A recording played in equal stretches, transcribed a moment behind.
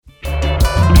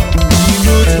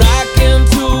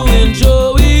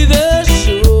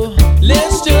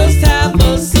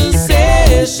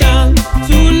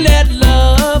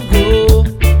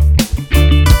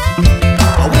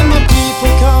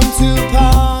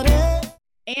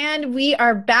And we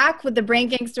are back with the Brain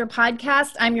Gangster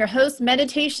podcast. I'm your host,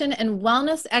 meditation and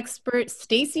wellness expert,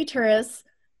 Stacey Turris,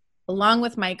 along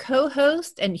with my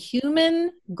co-host and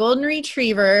human golden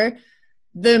retriever,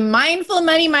 the mindful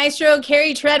money maestro,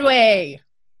 Carrie Treadway.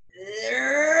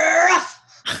 I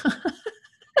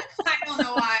don't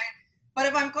know why, but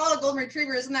if I'm called a golden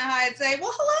retriever, isn't that how I'd say,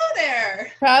 well, hello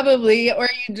there? Probably, or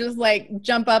you just like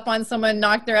jump up on someone,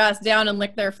 knock their ass down and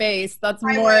lick their face. That's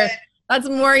more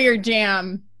your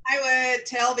jam. I would.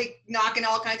 Tail be knocking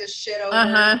all kinds of shit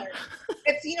over.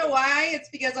 It's, you know why? It's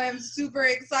because I am super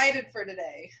excited for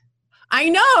today. I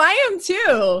know, I am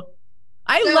too.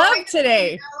 I love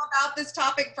today. I know about this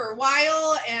topic for a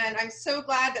while, and I'm so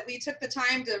glad that we took the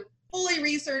time to fully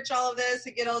research all of this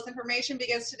and get all this information,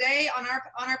 because today on our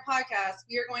podcast,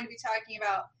 we are going to be talking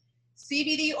about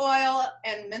CBD oil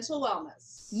and mental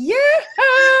wellness. Yeah.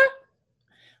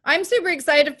 I'm super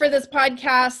excited for this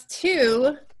podcast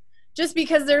too, just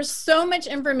because there's so much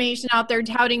information out there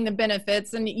touting the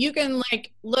benefits, and you can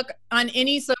like look on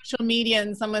any social media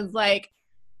and someone's like,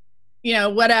 you know,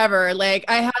 whatever, like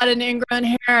I had an ingrown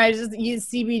hair, I just used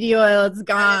CBD oil, it's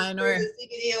gone. Or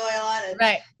CBD oil on it.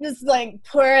 Right. Just like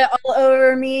pour it all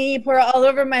over me, pour it all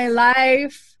over my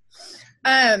life.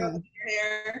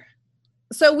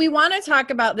 So we want to talk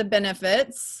about the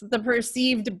benefits, the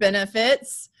perceived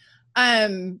benefits.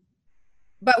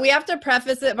 But we have to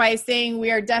preface it by saying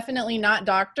we are definitely not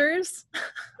doctors.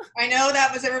 I know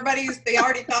that was they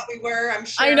already thought we were, I'm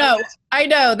sure. I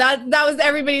know. That was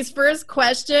everybody's first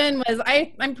question was,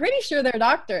 I'm pretty sure they're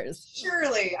doctors.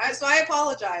 Surely. So I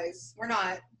apologize. We're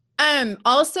not.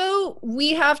 Also,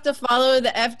 we have to follow the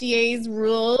FDA's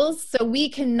rules. So we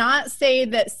cannot say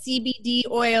that CBD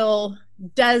oil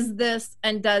does this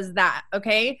and does that.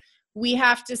 Okay. We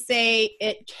have to say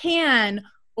it can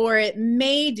or it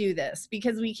may do this,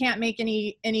 because we can't make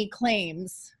any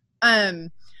claims.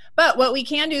 But what we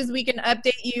can do is we can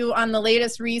update you on the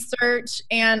latest research.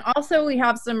 And also we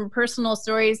have some personal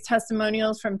stories,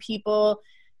 testimonials from people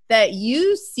that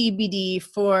use CBD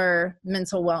for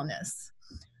mental wellness.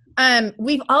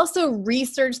 We've also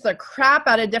researched the crap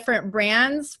out of different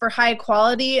brands for high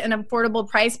quality and affordable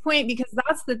price point, because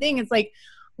that's the thing. It's like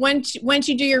once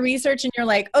you do your research and you're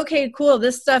like, okay, cool,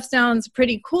 this stuff sounds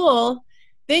pretty cool.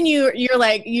 Then you're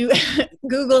like, you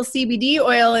Google CBD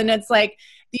oil and it's like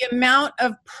the amount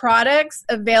of products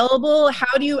available.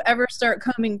 How do you ever start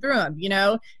combing through them? You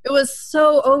know, it was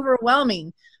so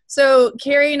overwhelming. So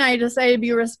Carrie and I decided to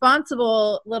be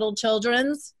responsible little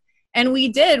children's, and we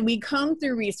did. We combed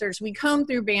through research. We combed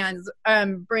through brands,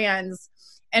 and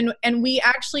we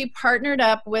actually partnered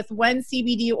up with one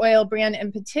CBD oil brand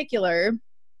in particular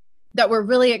that we're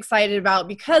really excited about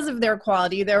because of their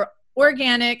quality. They're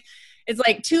organic. It's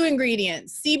like 2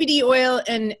 ingredients, CBD oil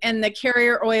and the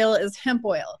carrier oil is hemp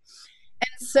oil. And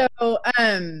so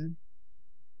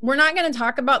we're not going to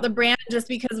talk about the brand just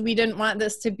because we didn't want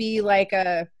this to be like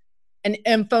an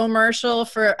infomercial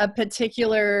for a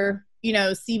particular, you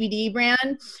know, CBD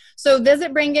brand. So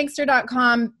visit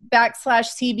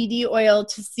braingangster.com/CBD oil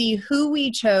to see who we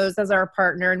chose as our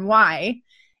partner and why.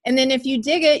 And then if you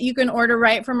dig it, you can order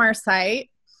right from our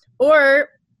site, or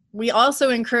we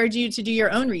also encourage you to do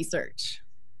your own research.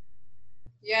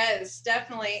 Yes,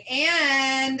 definitely.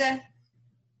 And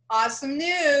awesome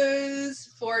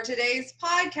news for today's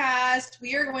podcast.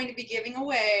 We are going to be giving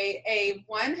away a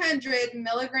 100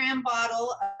 milligram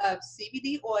bottle of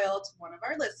CBD oil to one of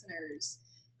our listeners.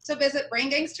 So visit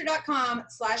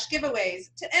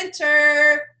braingangster.com/giveaways to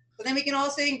enter. So then we can all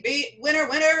sing, be winner,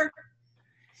 winner,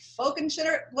 folk and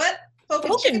shitter. What? Folk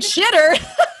and shitter?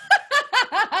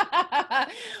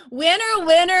 Winner,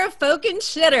 winner, folk and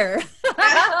shitter.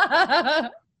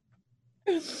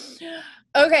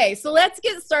 Okay, so let's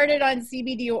get started on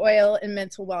CBD oil and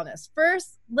mental wellness.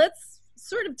 First, let's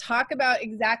sort of talk about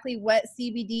exactly what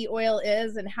CBD oil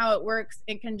is and how it works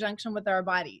in conjunction with our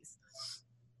bodies.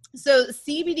 So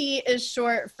CBD is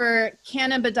short for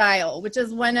cannabidiol, which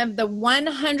is one of the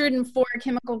 104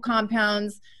 chemical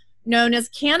compounds known as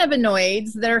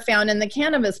cannabinoids that are found in the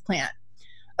cannabis plant.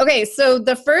 Okay, so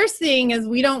the first thing is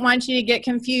we don't want you to get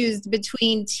confused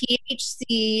between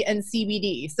THC and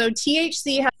CBD. So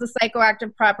THC has the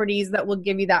psychoactive properties that will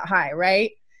give you that high,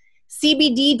 right?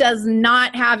 CBD does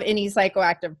not have any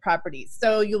psychoactive properties.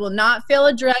 So you will not fail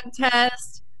a drug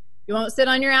test. You won't sit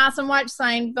on your ass and watch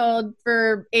Seinfeld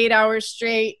for 8 hours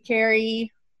straight,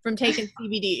 Carrie, from taking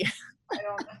CBD. I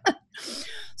don't know.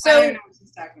 So, I don't know what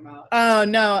she's talking about. Oh,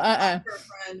 no, For a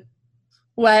friend.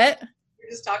 What?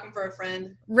 Just talking for a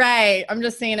friend. Right. I'm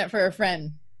just saying it for a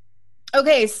friend.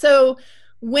 Okay. So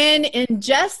when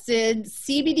ingested,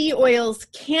 CBD oil's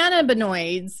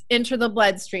cannabinoids enter the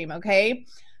bloodstream. Okay.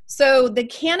 So the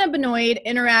cannabinoid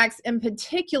interacts in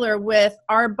particular with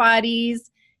our body's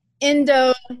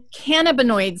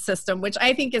endocannabinoid system, which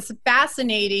I think is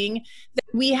fascinating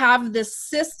that we have this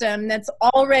system that's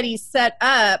already set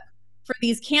up for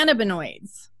these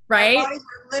cannabinoids, right? Our bodies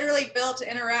were literally built to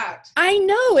interact. I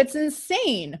know, it's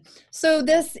insane. So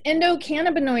this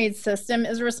endocannabinoid system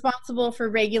is responsible for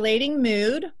regulating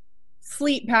mood,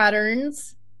 sleep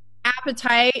patterns,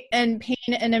 appetite, and pain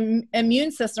and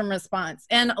immune system response,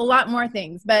 and a lot more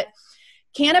things. But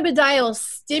cannabidiol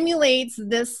stimulates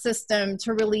this system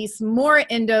to release more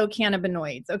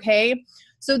endocannabinoids, okay?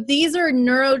 So these are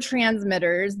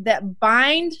neurotransmitters that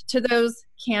bind to those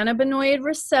cannabinoid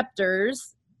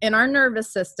receptors in our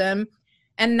nervous system,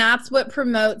 and that's what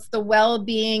promotes the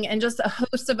well-being and just a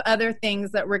host of other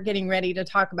things that we're getting ready to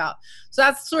talk about. So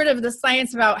that's sort of the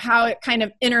science about how it kind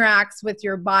of interacts with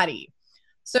your body.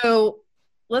 So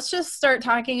let's just start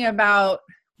talking about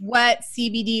what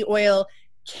CBD oil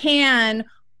can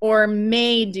or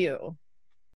may do.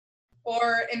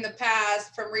 Or in the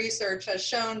past, from research, has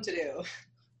shown to do.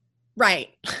 Right.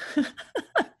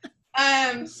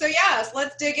 So yes,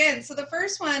 let's dig in. So the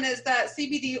first one is that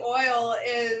CBD oil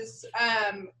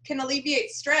can alleviate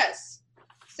stress.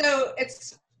 So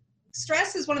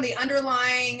stress is one of the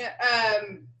underlying,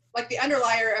 like the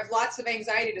underlier of lots of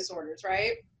anxiety disorders,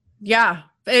 right? Yeah,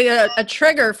 a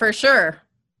trigger for sure.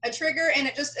 A trigger, and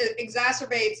it just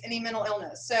exacerbates any mental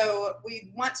illness. So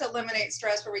we want to eliminate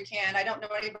stress where we can. I don't know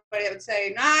anybody that would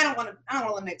say, "No, I don't want to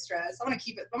eliminate stress. I want to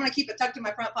keep it tucked in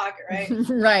my front pocket," right?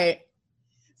 Right.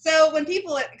 So when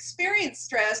people experience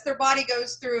stress, their body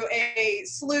goes through a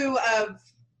slew of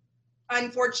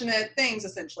unfortunate things,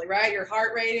 essentially, right? Your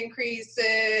heart rate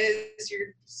increases,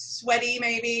 you're sweaty,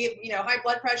 maybe, high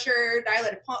blood pressure,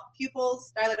 dilated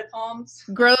pupils, dilated palms.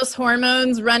 Gross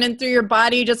hormones running through your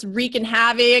body, just wreaking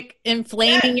havoc,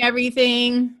 inflaming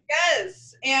everything.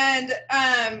 Yes. And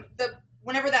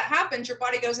whenever that happens, your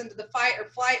body goes into the fight or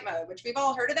flight mode, which we've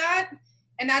all heard of that.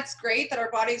 And that's great that our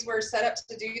bodies were set up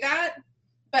to do that.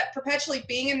 But perpetually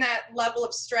being in that level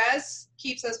of stress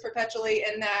keeps us perpetually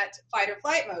in that fight or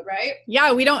flight mode, right?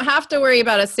 Yeah, we don't have to worry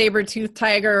about a saber-toothed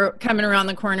tiger coming around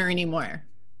the corner anymore.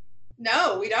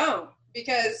 No, we don't.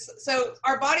 So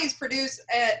our bodies produce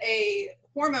a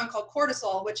hormone called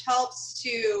cortisol, which helps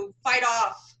to fight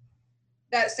off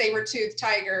that saber-toothed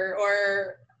tiger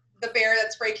or the bear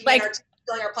that's breaking in our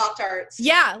stealing our Pop-Tarts.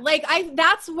 Yeah,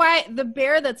 that's why the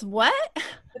bear that's what?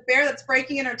 The bear that's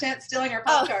breaking in our tent, stealing our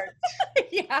Pop-Tarts. Oh.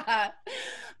 Yeah.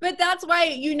 But that's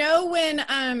why,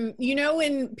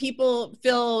 when people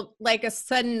feel like a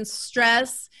sudden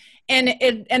stress and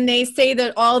they say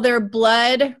that all their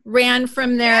blood ran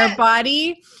from their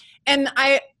body. And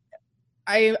I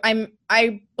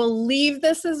believe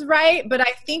this is right, but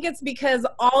I think it's because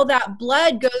all that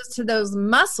blood goes to those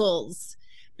muscles.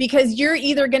 Because you're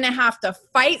either going to have to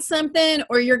fight something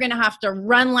or you're going to have to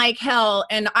run like hell.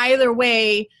 And either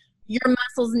way, your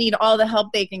muscles need all the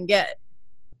help they can get.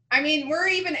 I mean, we're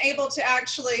even able to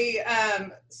actually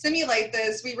simulate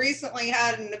this. We recently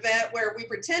had an event where we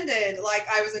pretended like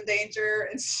I was in danger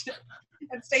and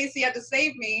Stacy had to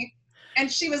save me. And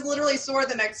she was literally sore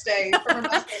the next day from her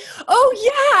muscles. Oh,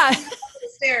 yeah. The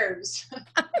stairs.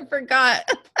 I forgot.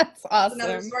 That's awesome. It's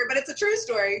another story, but it's a true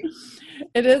story.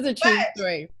 It is a true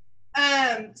story.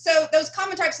 So those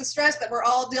common types of stress that we're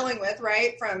all dealing with,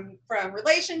 right? From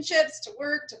relationships to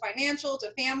work to financial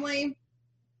to family,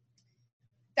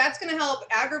 that's going to help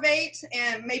aggravate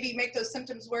and maybe make those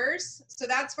symptoms worse. So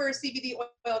that's where CBD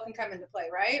oil can come into play,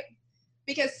 right?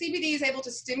 Because CBD is able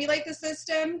to stimulate the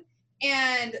system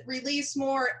and release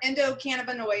more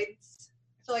endocannabinoids.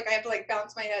 I feel like I have to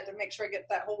bounce my head to make sure I get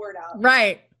that whole word out.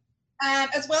 Right.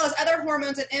 As well as other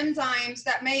hormones and enzymes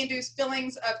that may induce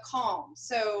feelings of calm.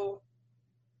 So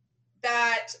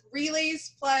that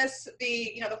release plus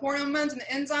the hormones and the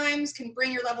enzymes can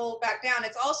bring your level back down.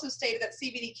 It's also stated that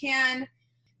CBD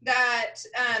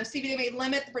may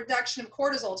limit the production of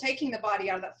cortisol, taking the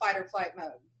body out of that fight or flight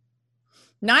mode.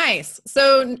 Nice.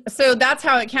 So that's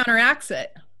how it counteracts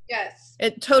it. Yes.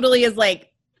 It totally is like,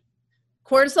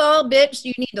 cortisol, bitch,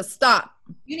 you need to stop.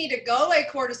 You need to go away,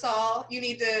 cortisol. You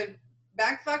need to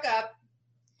back the fuck up.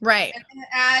 Right. And it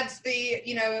adds the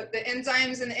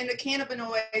enzymes and the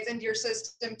endocannabinoids into your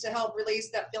system to help release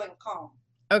that feeling of calm.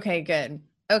 Okay, good.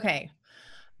 Okay.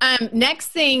 Next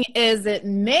thing is it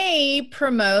may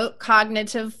promote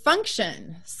cognitive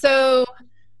function. So,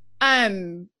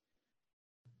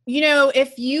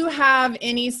 if you have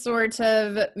any sort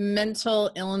of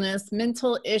mental illness,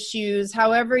 mental issues,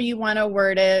 however you want to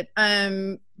word it,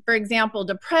 for example,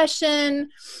 depression,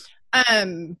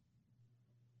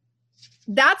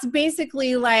 that's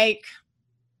basically like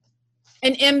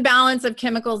an imbalance of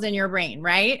chemicals in your brain,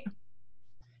 right?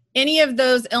 Any of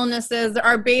those illnesses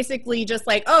are basically just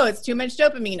like, oh, it's too much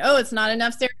dopamine. Oh, it's not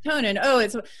enough serotonin.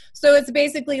 So it's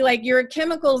basically like your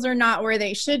chemicals are not where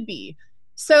they should be.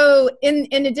 So in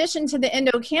addition to the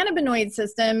endocannabinoid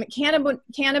system,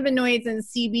 cannabinoids and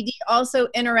CBD also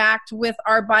interact with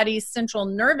our body's central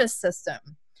nervous system.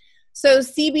 So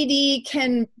CBD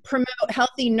can promote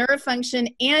healthy nerve function,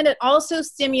 and it also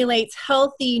stimulates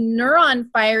healthy neuron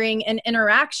firing and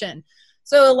interaction.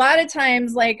 So a lot of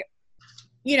times, like,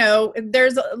 you know,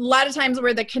 there's a lot of times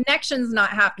where the connection's not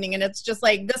happening, and it's just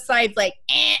like this side's like,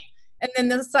 eh, and then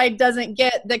this side doesn't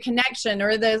get the connection,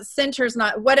 or the center's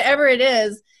not, whatever it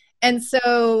is. And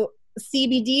so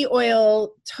CBD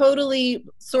oil totally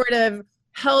sort of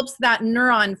helps that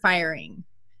neuron firing,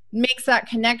 makes that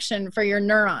connection for your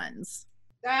neurons.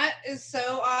 That is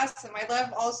so awesome. I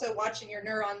love also watching your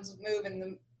neurons move in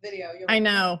the video. I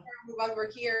know. Move over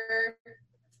here.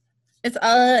 It's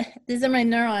these are my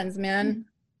neurons, man.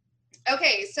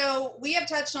 Okay, so we have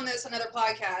touched on this on other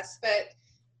podcasts, but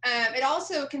it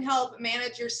also can help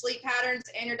manage your sleep patterns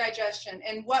and your digestion.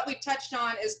 And what we've touched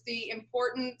on is the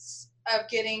importance of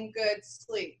getting good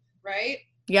sleep, right?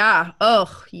 Yeah.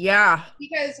 Oh, yeah.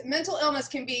 Because mental illness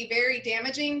can be very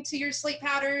damaging to your sleep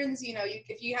patterns. You know,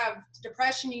 if you have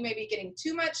depression, you may be getting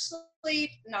too much sleep,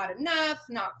 not enough,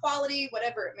 not quality,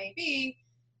 whatever it may be.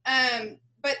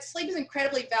 But sleep is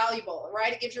incredibly valuable,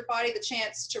 right? It gives your body the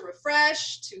chance to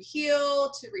refresh, to heal,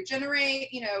 to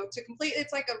regenerate, you know, to complete.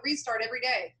 It's like a restart every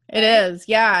day. It is,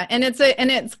 yeah. And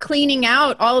it's cleaning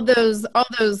out all those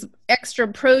extra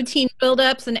protein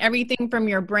buildups and everything from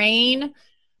your brain.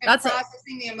 And that's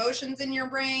processing the emotions in your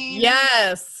brain.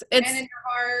 Yes. And in your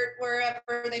heart,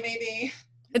 wherever they may be.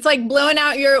 It's like blowing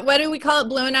out what do we call it?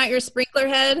 Blowing out your sprinkler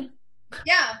head?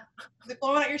 Yeah.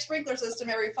 Blowing out your sprinkler system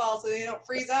every fall so you don't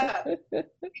freeze up.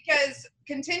 Because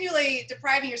continually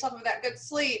depriving yourself of that good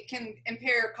sleep can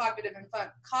impair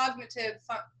cognitive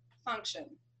function.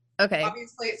 Okay.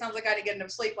 Obviously, it sounds like I didn't get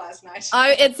enough sleep last night.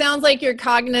 It sounds like your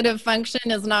cognitive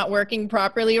function is not working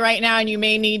properly right now, and you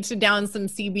may need to down some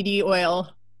CBD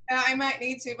oil. I might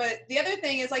need to, but the other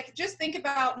thing is, like, just think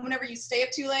about whenever you stay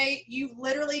up too late, you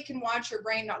literally can watch your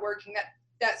brain not working,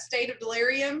 that state of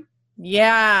delirium.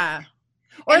 Yeah.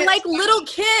 Or like little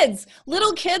kids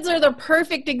are the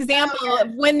perfect example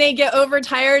of when they get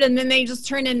overtired and then they just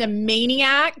turn into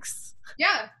maniacs.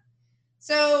 Yeah.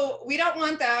 So we don't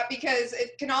want that, because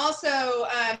it can also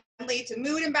lead to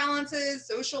mood imbalances,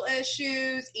 social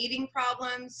issues, eating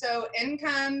problems. So in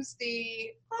comes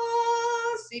the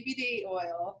CBD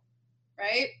oil,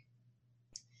 right?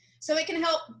 So it can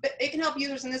help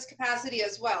users in this capacity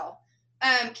as well.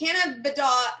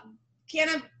 Cannabidiol.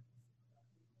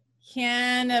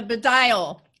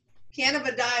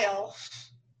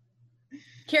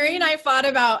 Carrie and I fought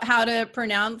about how to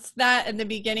pronounce that in the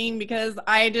beginning because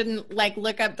I didn't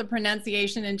look up the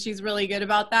pronunciation, and she's really good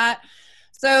about that.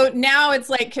 So now it's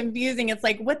like confusing. It's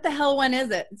like, what the hell one is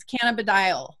it? It's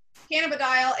cannabidiol.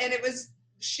 Cannabidiol, and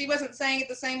she wasn't saying it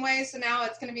the same way, so now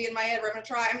it's going to be in my head. I'm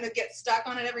going to get stuck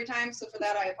on it every time, so for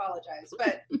that I apologize.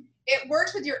 But it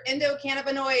works with your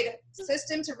endocannabinoid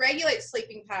system to regulate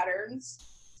sleeping patterns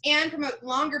and promote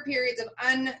longer periods of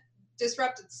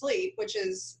disrupted sleep, which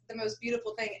is the most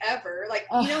beautiful thing ever.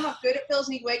 You know how good it feels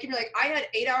when you wake and you're like, I had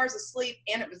 8 hours of sleep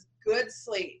and it was good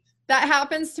sleep. That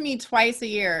happens to me twice a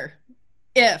year.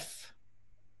 If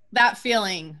that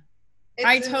feeling,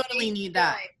 I totally need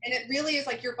that. And it really is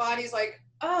like your body's like,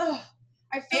 oh,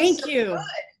 I feel Thank you. Good.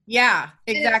 Yeah,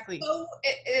 exactly.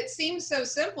 It seems so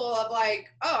simple of like,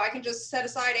 oh, I can just set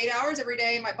aside 8 hours every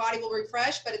day and my body will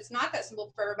refresh, but it's not that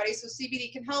simple for everybody. So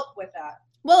CBD can help with that.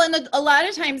 Well, and a lot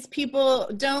of times people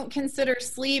don't consider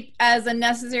sleep as a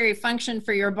necessary function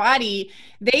for your body.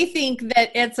 They think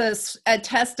that it's a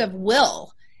test of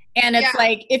will. And it's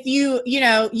like, if you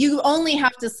only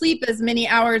have to sleep as many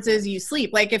hours as you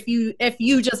sleep. Like if you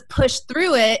just push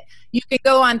through it, you could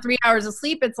go on 3 hours of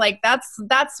sleep. It's like,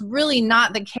 that's really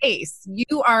not the case.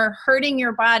 You are hurting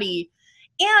your body.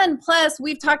 And plus,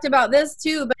 we've talked about this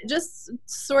too, but just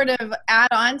sort of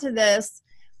add on to this.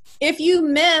 If you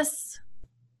miss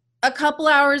a couple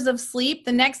hours of sleep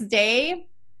the next day,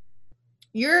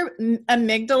 your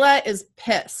amygdala is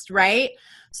pissed, right?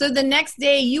 So the next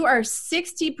day you are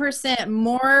 60%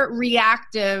 more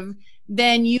reactive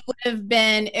than you would have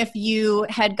been if you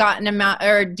had gotten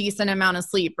a decent amount of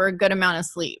sleep or a good amount of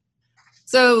sleep.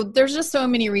 So there's just so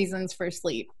many reasons for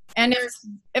sleep. And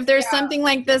if there's something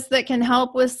like this that can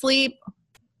help with sleep,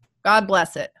 God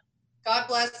bless it. God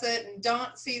bless it. And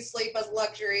don't see sleep as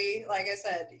luxury. Like I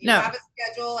said, you have a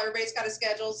schedule. Everybody's got a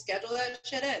schedule. Schedule that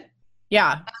shit in.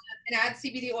 Yeah. and add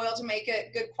CBD oil to make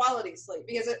it good quality sleep,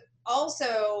 because it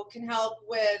also can help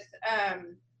with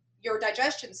your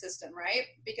digestion system, right?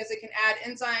 Because it can add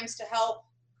enzymes to help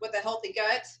with a healthy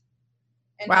gut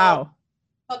and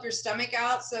help your stomach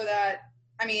out, so that,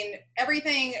 I mean,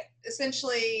 everything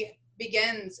essentially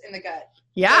begins in the gut.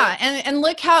 Yeah. And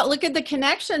look at the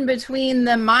connection between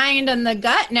the mind and the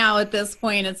gut now at this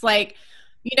point. It's like,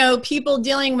 you know, people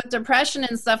dealing with depression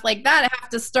and stuff like that have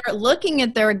to start looking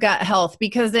at their gut health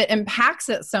because it impacts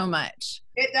it so much.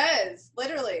 It does,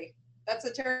 literally. That's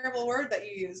a terrible word that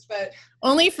you used, but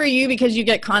only for you because you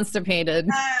get constipated.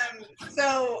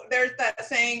 So there's that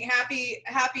saying, happy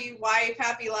wife,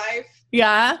 happy life.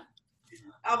 Yeah.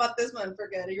 How about this one for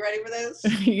good? Are you ready for this?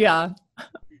 Yeah.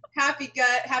 Happy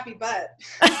gut, happy butt.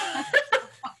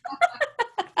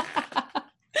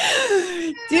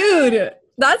 Dude,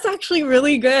 that's actually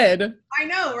really good. I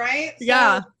know, right? So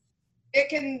yeah. It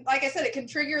can, like I said, it can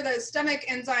trigger those stomach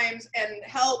enzymes and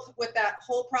help with that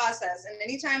whole process. And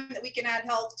anytime that we can add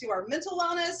health to our mental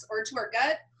wellness or to our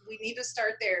gut, we need to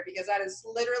start there, because that is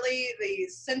literally the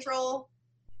central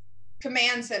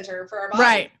command center for our body.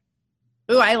 Right.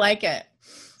 Ooh, I like it.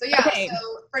 So yeah, okay. So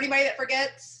for anybody that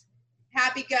forgets,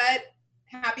 happy gut,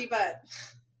 happy butt.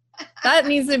 That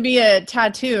needs to be a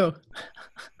tattoo.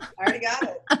 I already got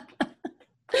it.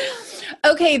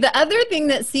 Okay, the other thing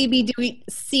that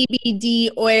CBD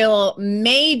oil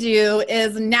may do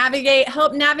is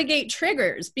help navigate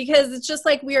triggers, because it's just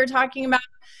like we were talking about,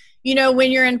 you know,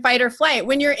 when you're in fight or flight.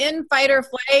 When you're in fight or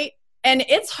flight, and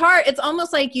it's hard, it's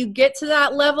almost like you get to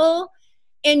that level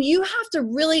and you have to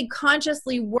really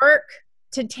consciously work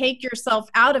to take yourself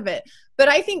out of it. But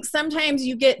I think sometimes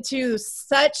you get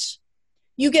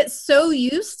so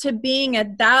used to being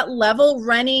at that level,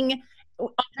 running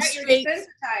you're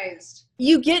desensitized.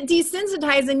 You get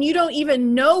desensitized and you don't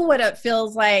even know what it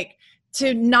feels like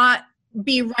to not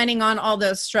be running on all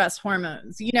those stress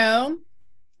hormones, you know?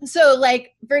 So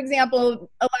like, for example,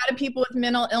 a lot of people with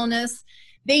mental illness,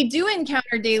 they do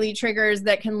encounter daily triggers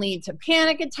that can lead to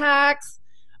panic attacks.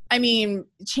 I mean,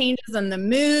 changes in the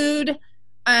mood,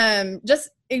 just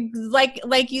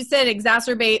like you said,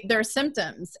 exacerbate their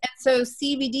symptoms. And so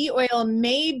CBD oil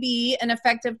may be an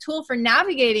effective tool for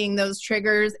navigating those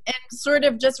triggers and sort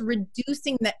of just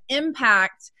reducing the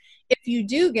impact if you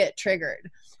do get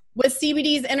triggered. With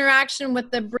CBD's interaction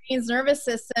with the brain's nervous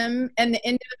system and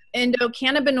the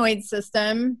endocannabinoid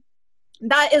system,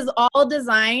 that is all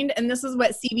designed, and this is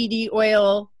what CBD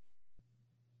oil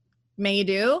may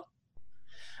do.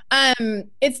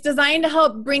 It's designed to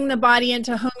help bring the body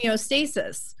into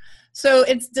homeostasis. So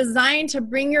it's designed to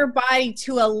bring your body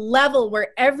to a level where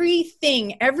every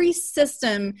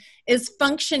system is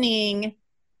functioning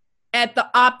at the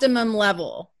optimum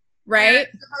level, right? Where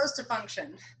it's supposed to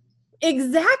function.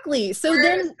 Exactly. So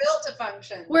where it was built to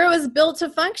function. Where it was built to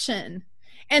function.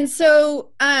 And so,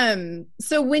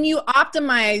 so when you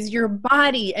optimize your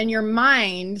body and your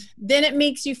mind, then it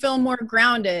makes you feel more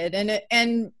grounded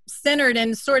and centered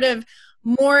and sort of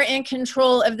more in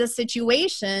control of the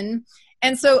situation.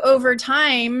 And so over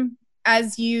time,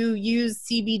 as you use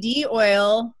CBD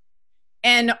oil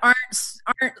and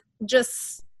aren't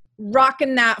just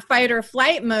rocking that fight or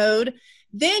flight mode,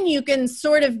 then you can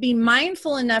sort of be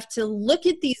mindful enough to look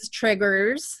at these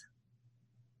triggers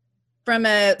from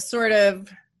a sort of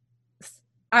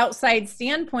outside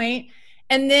standpoint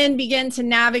and then begin to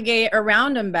navigate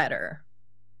around them better.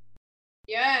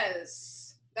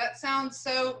 Yes, that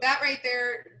right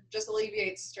there just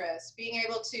alleviates stress. Being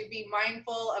able to be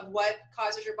mindful of what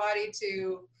causes your body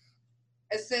to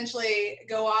essentially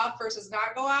go off versus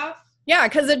not go off. Yeah,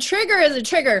 because a trigger is a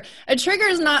trigger. A trigger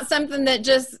is not something that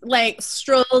just like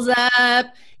strolls up,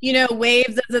 you know,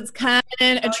 waves as it's coming.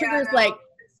 A trigger is like,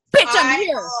 bitch, I'm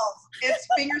here. It's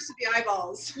fingers to the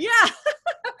eyeballs. Yeah,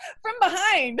 from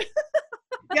behind.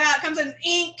 Yeah, it comes in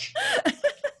ink.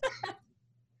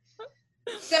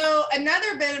 So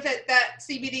another benefit that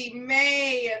CBD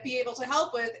may be able to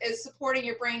help with is supporting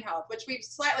your brain health, which we've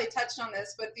slightly touched on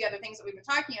this with the other things that we've been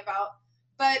talking about.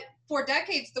 But for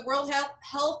decades, the World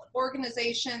Health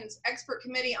Organization's Expert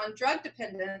Committee on Drug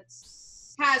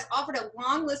Dependence has offered a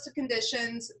long list of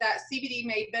conditions that CBD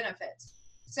may benefit.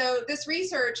 So this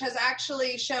research has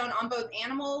actually shown on both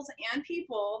animals and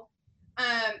people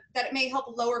that it may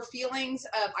help lower feelings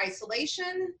of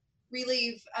isolation,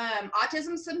 relieve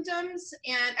autism symptoms,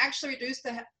 and actually reduce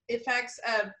the effects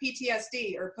of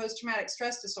PTSD or post-traumatic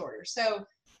stress disorder. So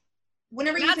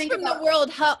whenever you think about the World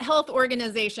Health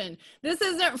Organization. This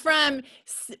isn't from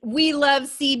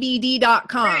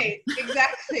welovecbd.com. Right,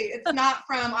 exactly. It's not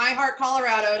from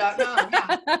iHeartColorado.com.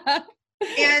 Yeah.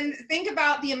 And think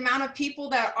about the amount of people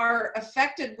that are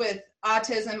affected with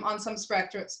autism on some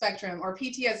spectrum or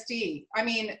PTSD. I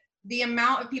mean, the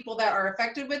amount of people that are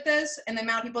affected with this and the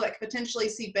amount of people that could potentially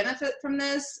see benefit from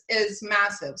this is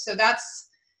massive. So that's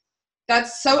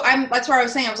where I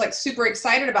was saying I was like super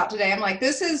excited about today. I'm like,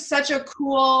 this is such a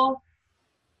cool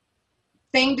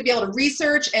thing to be able to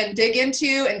research and dig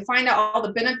into and find out all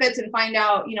the benefits and find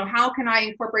out, how can I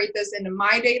incorporate this into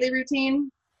my daily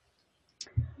routine?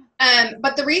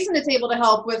 But the reason it's able to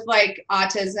help with like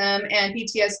autism and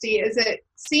PTSD is it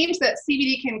seems that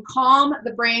CBD can calm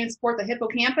the brain and support the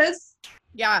hippocampus.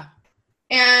 Yeah.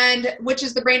 And which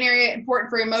is the brain area important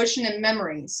for emotion and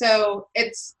memory. So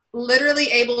it's literally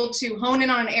able to hone in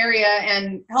on an area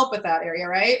and help with that area,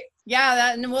 right?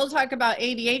 Yeah, and we'll talk about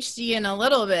ADHD in a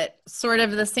little bit, sort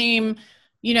of the same,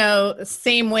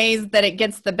 same ways that it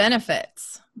gets the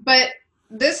benefits. But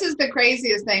this is the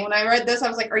craziest thing. When I read this, I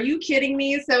was like, are you kidding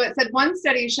me? So it said one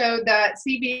study showed that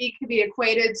CBD could be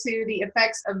equated to the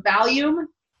effects of Valium.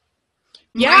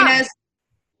 Yeah.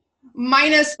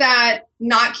 Minus that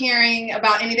not caring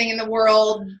about anything in the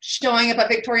world, showing up at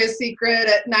Victoria's Secret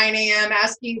at 9 a.m.,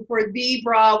 asking for the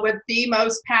bra with the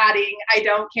most padding. I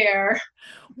don't care.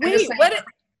 Wait,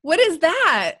 what is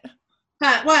that?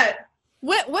 Huh, what?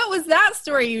 What was that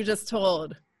story you just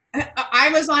told? I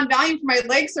was on Valium for my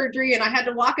leg surgery and I had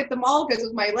to walk at the mall because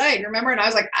of my leg, remember? And I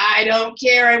was like, I don't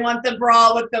care. I want the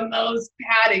bra with the most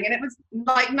padding. And it was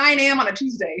like 9 a.m. on a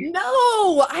Tuesday.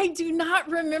 No, I do not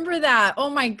remember that. Oh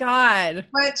my God.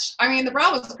 Which, I mean, the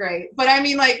bra was great. But I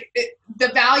mean, like the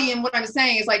Valium, what I'm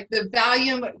saying is like the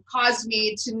Valium caused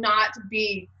me to not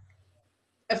be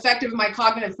effective in my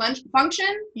cognitive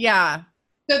function. Yeah.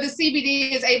 So the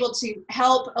CBD is able to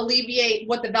help alleviate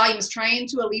what the Valium is trying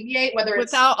to alleviate, whether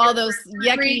it's without all those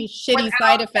yucky, shitty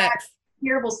side effects.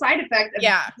 Terrible side effect of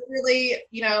really,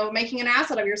 making an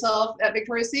ass out of yourself at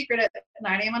Victoria's Secret at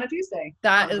 9 a.m. on a Tuesday.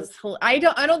 That is, I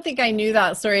don't think I knew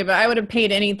that story, but I would have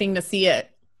paid anything to see it.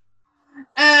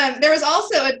 There was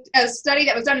also a study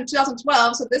that was done in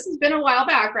 2012. So this has been a while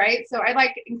back, right? So I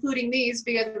like including these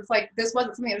because it's like, this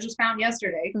wasn't something that was just found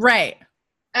yesterday. Right.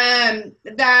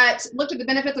 That looked at the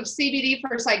benefits of CBD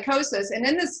for psychosis. And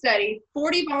in this study,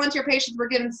 40 volunteer patients were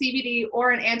given CBD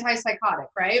or an antipsychotic,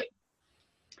 right?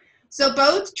 So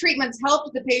both treatments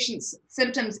helped the patient's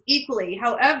symptoms equally.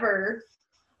 However,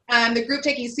 the group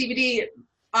taking CBD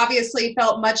obviously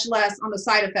felt much less on the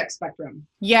side effect spectrum.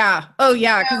 Yeah. Oh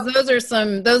yeah. Cause those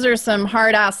are some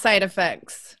hard ass side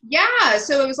effects. Yeah.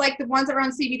 So it was like the ones that were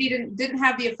on CBD didn't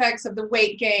have the effects of the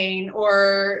weight gain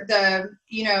or the,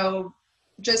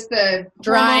 just the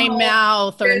dry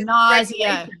mouth or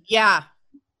nausea. Yeah.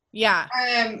 Yeah.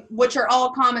 Which are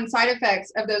all common side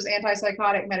effects of those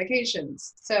antipsychotic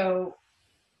medications. So,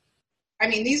 I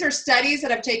mean, these are studies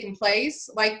that have taken place.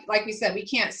 Like we said, we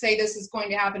can't say this is going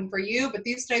to happen for you, but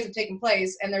these studies have taken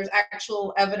place and there's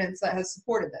actual evidence that has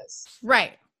supported this.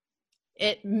 Right.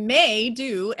 It may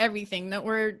do everything that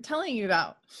we're telling you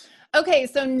about. Okay.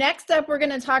 So next up, we're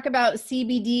going to talk about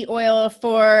CBD oil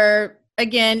for,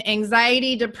 again,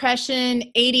 anxiety, depression,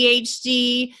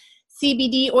 ADHD,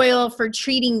 CBD oil for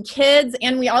treating kids.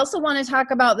 And we also want to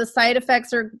talk about the side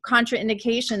effects or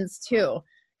contraindications too,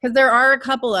 because there are a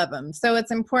couple of them. So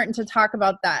it's important to talk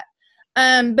about that.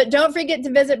 But don't forget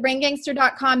to visit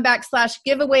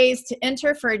braingangster.com/giveaways to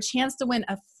enter for a chance to win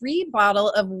a free bottle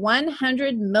of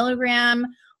 100 milligram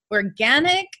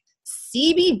organic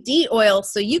CBD oil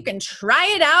so you can try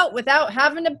it out without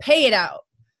having to pay it out.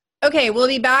 Okay, we'll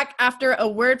be back after a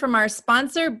word from our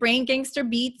sponsor,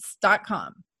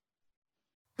 BrainGangsterBeats.com.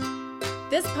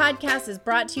 This podcast is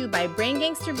brought to you by Brain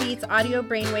Gangster Beats audio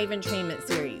brainwave entrainment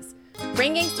series.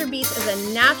 Brain Gangster Beats is a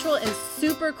natural and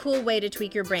super cool way to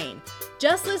tweak your brain.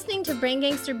 Just listening to Brain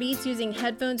Gangster Beats using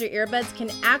headphones or earbuds can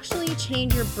actually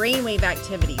change your brainwave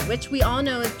activity, which we all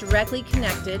know is directly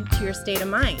connected to your state of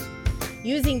mind.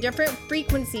 Using different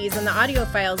frequencies in the audio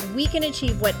files, we can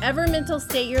achieve whatever mental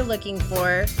state you're looking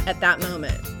for at that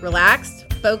moment.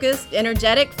 Relaxed, focused,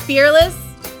 energetic, fearless,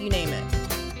 you name it.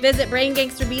 Visit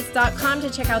BrainGangsterBeats.com to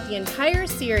check out the entire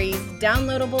series,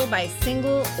 downloadable by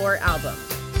single or album.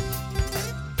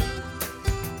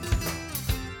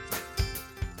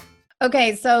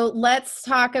 Okay, so let's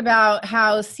talk about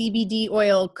how CBD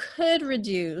oil could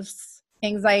reduce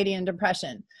anxiety and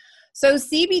depression. So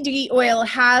CBD oil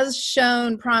has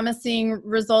shown promising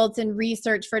results in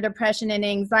research for depression and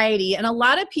anxiety. And a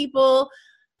lot of people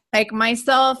like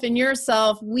myself and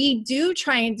yourself, we do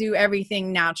try and do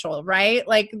everything natural, right?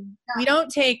 Like we don't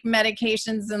take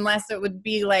medications unless it would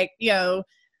be like,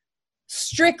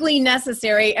 strictly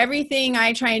necessary. Everything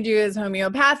I try and do is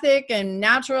homeopathic and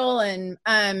natural, and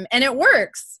it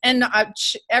works. And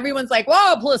everyone's like,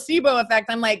 whoa, placebo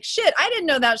effect. I'm like, shit, I didn't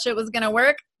know that shit was going to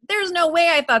work. There's no way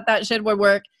I thought that shit would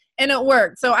work. And it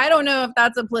worked. So I don't know if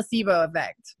that's a placebo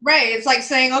effect. Right. It's like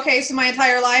saying, okay, so my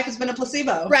entire life has been a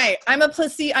placebo. Right. I'm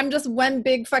just one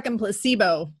big fucking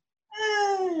placebo.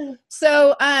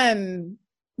 So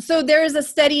there's a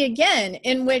study again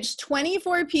in which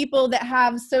 24 people that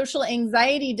have social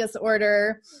anxiety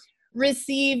disorder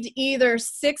received either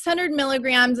 600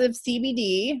 milligrams of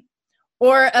CBD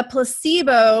or a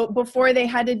placebo before they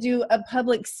had to do a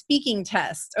public speaking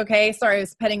test. Okay. Sorry, I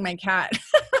was petting my cat.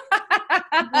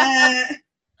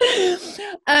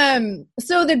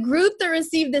 So the group that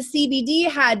received the CBD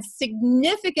had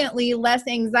significantly less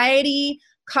anxiety,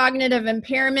 cognitive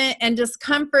impairment, and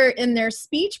discomfort in their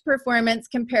speech performance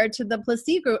compared to the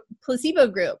placebo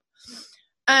group.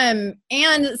 And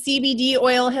CBD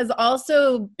oil has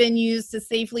also been used to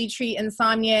safely treat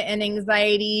insomnia and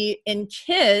anxiety in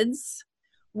kids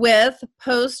with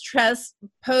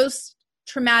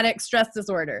post-traumatic stress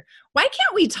disorder. Why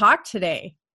can't we talk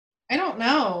today? I don't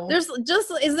know. Is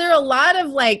there a lot of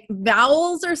like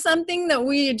vowels or something that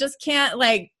we just can't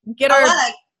like get lot of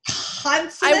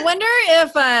consonants? I wonder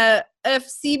if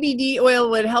CBD oil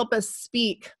would help us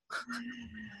speak.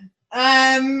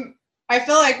 I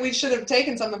feel like we should have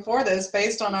taken some before this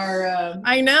based on our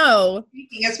I know.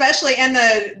 Speaking, especially, and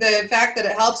the fact that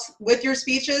it helps with your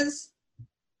speeches.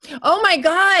 Oh my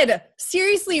God.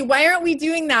 Seriously, why aren't we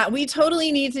doing that? We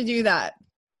totally need to do that.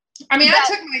 I mean, I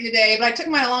took mine today, but I took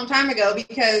mine a long time ago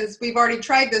because we've already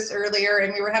tried this earlier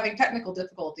and we were having technical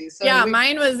difficulties. So yeah,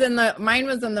 mine was in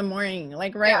the morning,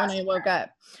 like when I woke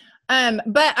up.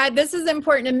 But this is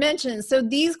important to mention. So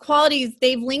these qualities,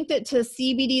 they've linked it to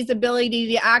CBD's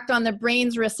ability to act on the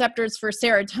brain's receptors for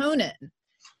serotonin.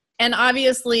 And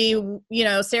obviously, you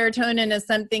know, serotonin is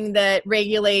something that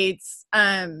regulates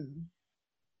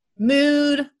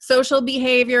mood, social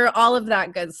behavior, all of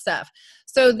that good stuff.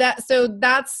 So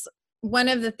that's one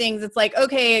of the things. It's like,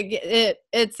 okay,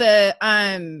 it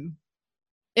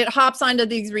hops onto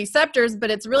these receptors,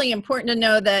 but it's really important to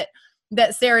know that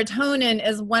serotonin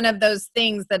is one of those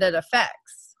things that it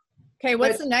affects. Okay,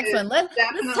 what's the next one? Let's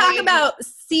talk about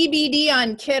CBD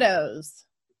on kiddos.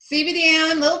 CBD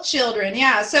on little children.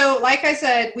 Yeah. So like I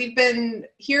said, we've been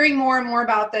hearing more and more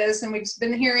about this, and we've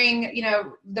been hearing, you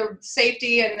know, the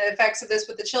safety and the effects of this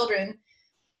with the children.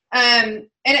 And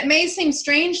it may seem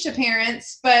strange to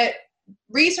parents, but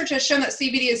research has shown that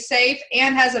CBD is safe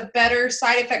and has a better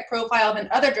side effect profile than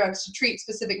other drugs to treat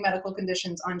specific medical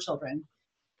conditions on children.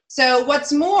 So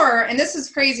what's more, and this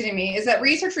is crazy to me, is that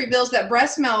research reveals that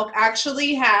breast milk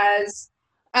actually has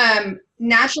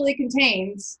naturally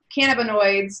contains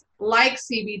cannabinoids like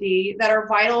CBD that are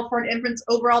vital for an infant's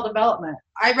overall development.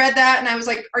 I read that and I was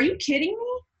like, are you kidding me?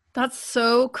 That's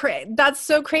so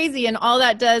crazy. And all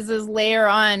that does is layer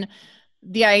on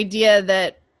the idea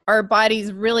that our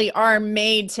bodies really are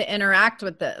made to interact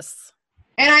with this.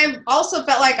 And I also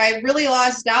felt like I really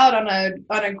lost out on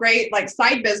a great like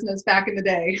side business back in the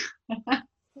day.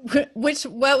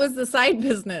 What was the side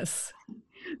business?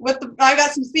 I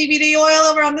got some CBD oil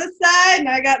over on this side, and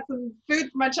I got some food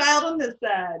for my child on this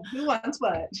side. Who wants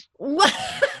what? What?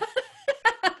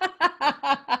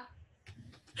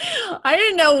 I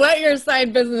didn't know what your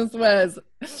side business was.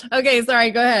 Okay, sorry,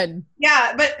 go ahead.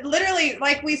 Yeah, but literally,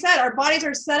 like we said, our bodies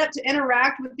are set up to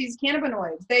interact with these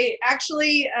cannabinoids. They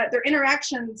actually, their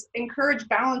interactions encourage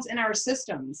balance in our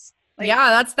systems. Like, yeah,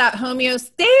 that's that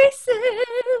homeostasis.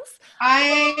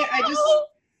 I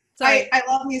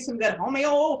love me some good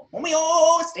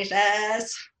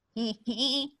homeostasis.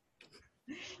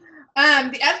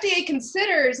 The FDA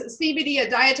considers CBD a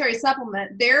dietary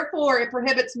supplement. Therefore, it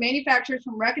prohibits manufacturers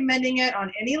from recommending it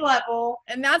on any level.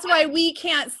 And that's why we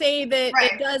can't say that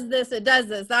it does this, it does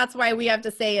this. That's why we have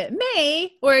to say it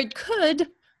may or it could.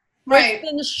 Right. It's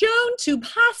been shown to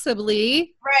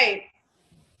possibly. Right.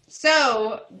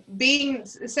 So,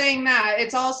 saying that,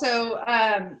 it's also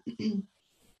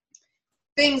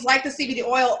things like the CBD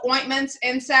oil, ointments,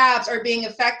 and salves are being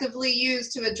effectively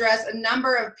used to address a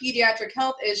number of pediatric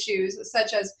health issues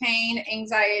such as pain,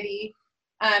 anxiety,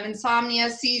 insomnia,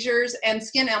 seizures, and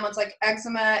skin ailments like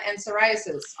eczema and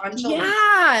psoriasis on children.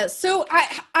 Yeah. So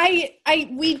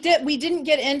we didn't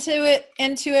get into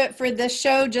it for this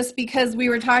show just because we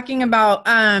were talking about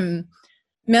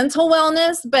mental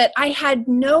wellness, but I had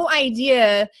no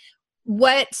idea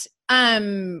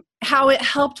how it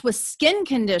helped with skin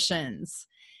conditions.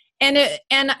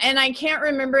 and I can't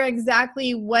remember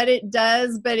exactly what it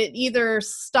does, but it either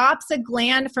stops a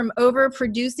gland from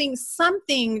overproducing,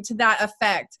 something to that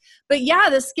effect. But yeah,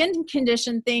 the skin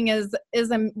condition thing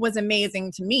was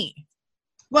amazing to me.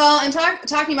 Well, and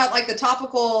talking about like the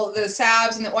topical, the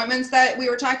salves and the ointments that we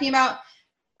were talking about,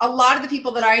 a lot of the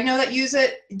people that I know that use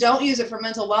it don't use it for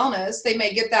mental wellness. They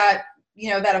may get that,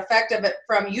 that effect of it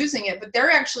from using it, but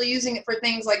they're actually using it for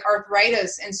things like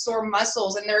arthritis and sore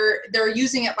muscles, and they're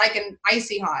using it like an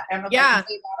icy hot. I don't know if I can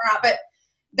say that or not, but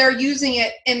they're using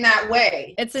it in that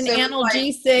way. It's an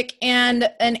analgesic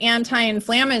and an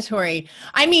anti-inflammatory.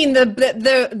 I mean,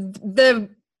 the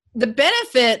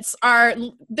benefits are,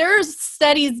 there's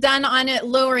studies done on it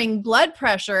lowering blood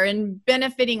pressure and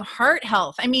benefiting heart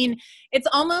health. I mean, it's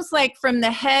almost like from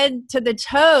the head to the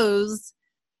toes,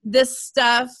 this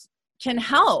stuff can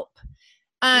help.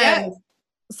 Yes.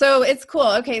 So it's cool.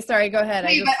 Okay, sorry, go ahead.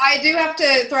 But I do have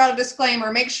to throw out a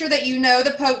disclaimer. Make sure that you know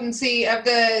the potency of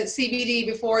the CBD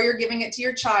before you're giving it to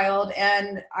your child.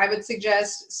 And I would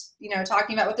suggest,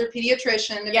 talking about with their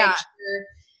pediatrician to make sure.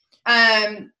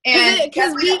 And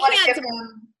because we can't give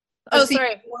them CBD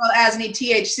oil as any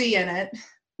THC in it.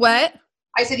 What?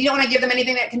 I said you don't want to give them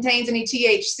anything that contains any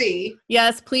THC.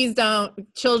 Yes, please don't.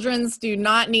 Children's do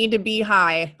not need to be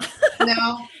high.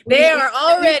 No. They are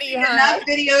already high. Enough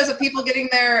videos of people getting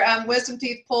their wisdom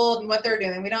teeth pulled and what they're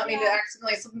doing. We don't need to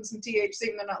accidentally slip them some THC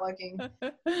when they're not looking.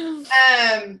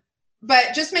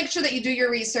 But just make sure that you do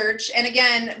your research. And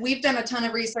again, we've done a ton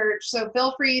of research. So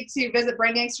feel free to visit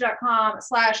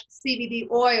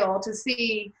braingangster.com/CBD oil to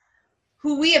see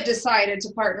who we have decided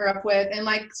to partner up with. And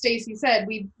like Stacy said,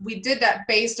 we did that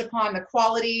based upon the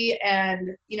quality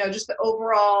and, just the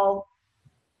overall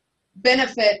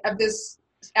benefit of this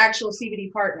actual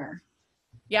CBD partner.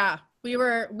 Yeah,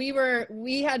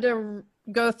 we had to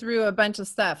go through a bunch of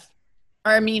stuff.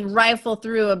 Rifle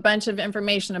through a bunch of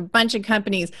information, a bunch of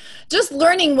companies, just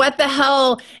learning what the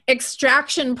hell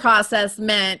extraction process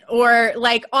meant, or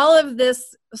like all of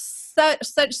this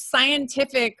such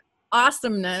scientific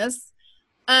awesomeness.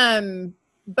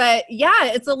 But yeah,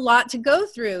 it's a lot to go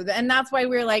through. And that's why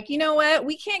we're like, you know what?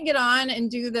 We can't get on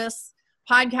and do this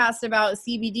podcast about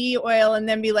CBD oil and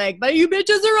then be like, but you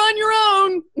bitches are on your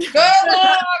own. Good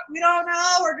luck. We don't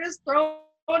know. We're just throwing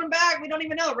them back. We don't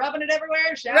even know. Rubbing it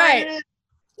everywhere. Showering it.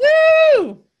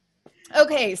 Woo!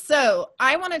 Okay, so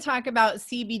I want to talk about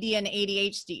CBD and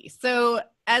ADHD. So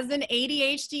as an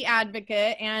ADHD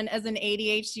advocate and as an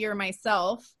ADHDer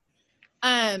myself,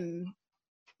 the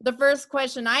first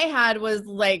question I had was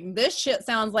like, this shit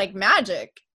sounds like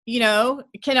magic. Can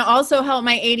it also help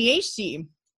my ADHD?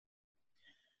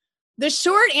 The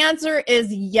short answer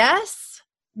is yes,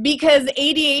 because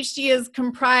ADHD is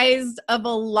comprised of a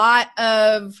lot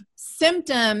of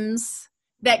symptoms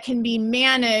that can be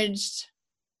managed,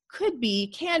 can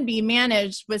be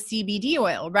managed with CBD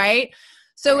oil, right?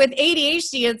 So with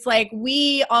ADHD, it's like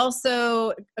a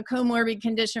comorbid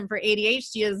condition for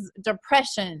ADHD is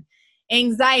depression,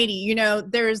 anxiety,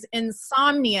 there's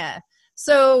insomnia.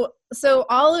 So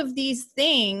all of these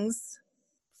things,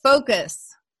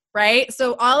 focus, right?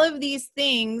 So all of these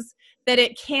things that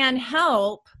it can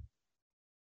help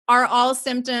are all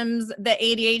symptoms that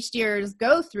ADHDers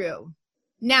go through.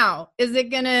 Now, is it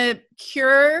going to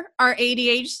cure our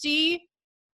ADHD?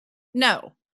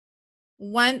 No.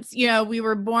 Once, we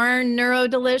were born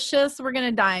neurodelicious, we're going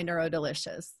to die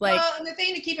neurodelicious. And the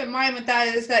thing to keep in mind with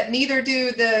that is that neither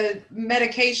do the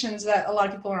medications that a lot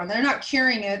of people are on. They're not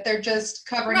curing it. They're just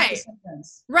covering the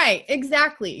symptoms. Right.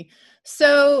 Exactly.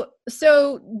 So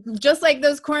just like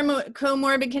those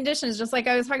comorbid conditions, just like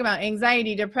I was talking about,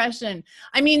 anxiety, depression,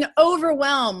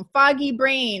 overwhelm, foggy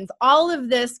brains, all of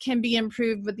this can be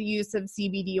improved with the use of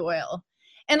CBD oil.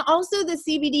 And also the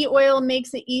CBD oil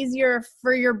makes it easier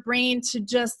for your brain to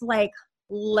just like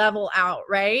level out,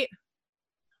 right?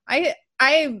 I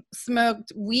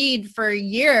smoked weed for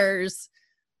years,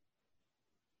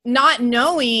 not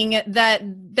knowing that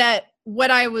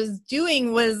what I was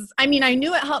doing was, I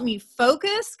knew it helped me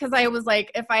focus, because I was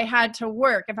like, if I had to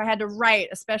work, if I had to write,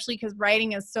 especially because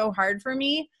writing is so hard for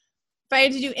me, if I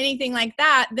had to do anything like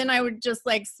that, then I would just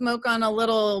like smoke on a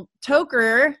little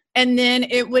toker, and then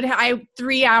it would have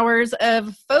 3 hours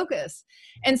of focus.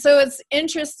 And so it's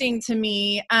interesting to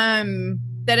me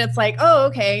that it's like, oh,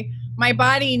 okay, my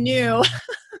body knew.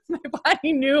 My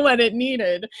body knew what it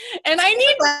needed. And I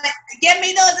need... Give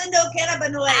me those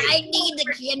endocannabinoids. I need the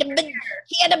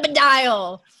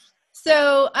cannabidiol.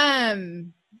 So,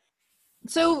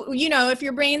 if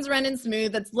your brain's running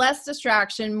smooth, it's less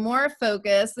distraction, more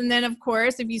focus. And then, of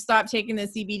course, if you stop taking the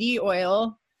CBD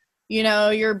oil,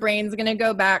 your brain's going to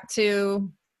go back to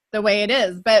the way it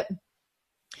is. But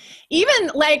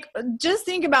even like, just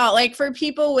think about like for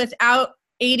people without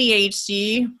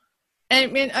ADHD,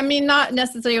 and I mean, not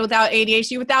necessarily without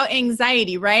ADHD, without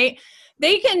anxiety, right?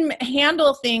 They can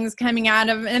handle things coming out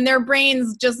of, and their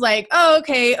brain's just like, oh,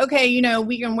 okay, you know,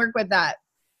 we can work with that.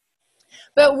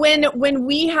 But when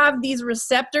we have these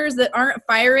receptors that aren't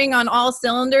firing on all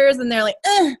cylinders, and they're like,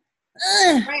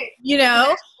 right. you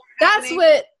know, that's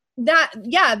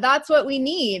what we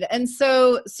need. And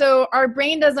so our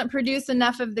brain doesn't produce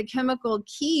enough of the chemical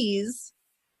keys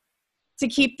to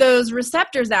keep those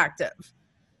receptors active.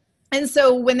 And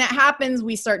so when that happens,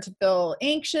 we start to feel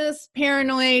anxious,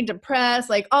 paranoid, depressed,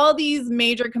 like all these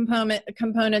major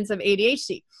components of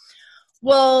ADHD.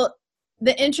 Well,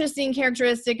 the interesting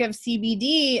characteristic of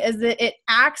CBD is that it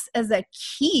acts as a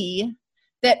key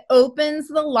that opens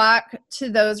the lock to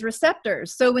those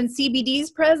receptors. So when CBD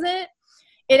is present,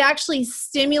 it actually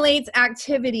stimulates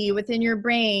activity within your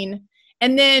brain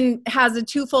and then has a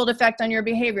twofold effect on your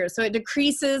behavior. So it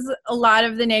decreases a lot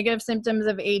of the negative symptoms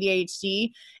of ADHD,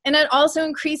 and it also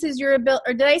increases your ability,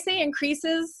 or did I say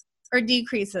increases or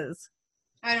decreases?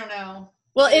 I don't know.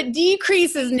 Well, it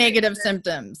decreases negative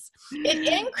symptoms. It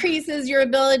increases your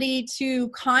ability to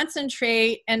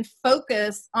concentrate and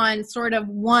focus on sort of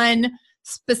one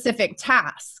specific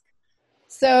task.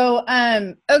 So,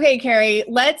 okay, Carrie,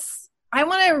 I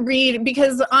want to read,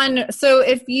 because so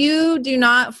if you do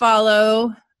not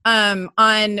follow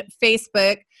on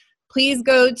Facebook, please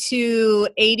go to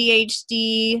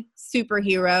ADHD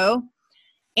Superhero.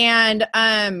 And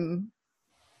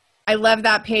I love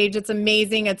that page. It's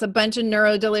amazing. It's a bunch of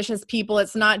neurodelicious people.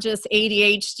 It's not just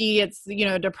ADHD. It's, you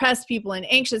know, depressed people and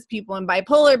anxious people and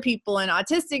bipolar people and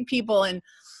autistic people and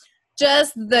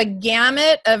just the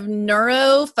gamut of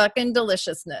neuro fucking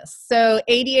deliciousness. So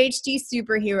ADHD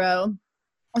Superhero.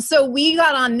 So we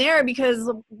got on there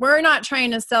because we're not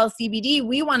trying to sell CBD.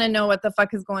 We want to know what the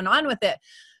fuck is going on with it.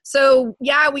 So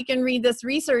yeah, we can read this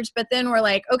research, but then we're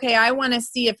like, okay, I want to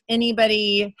see if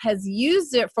anybody has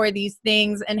used it for these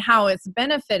things and how it's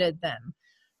benefited them.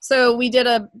 So we did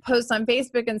a post on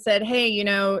Facebook and said, hey, you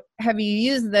know, have you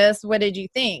used this? What did you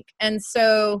think? And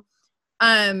so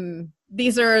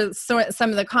these are some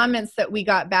of the comments that we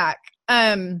got back.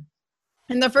 And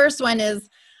the first one is,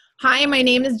 hi, my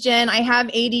name is Jen. I have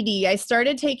ADD. I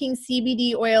started taking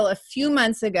CBD oil a few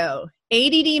months ago.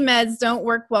 ADD meds don't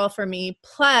work well for me.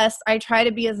 Plus, I try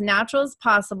to be as natural as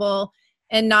possible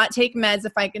and not take meds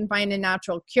if I can find a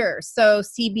natural cure. So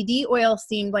CBD oil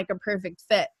seemed like a perfect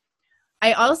fit.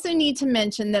 I also need to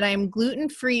mention that I'm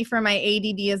gluten-free for my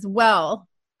ADD as well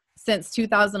since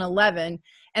 2011.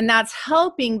 And that's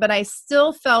helping, but I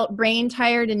still felt brain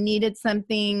tired and needed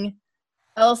something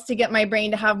else to get my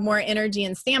brain to have more energy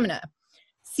and stamina.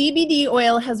 CBD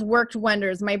oil has worked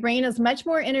wonders. My brain has much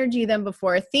more energy than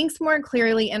before, thinks more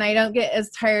clearly, and I don't get as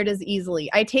tired as easily.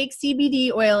 I take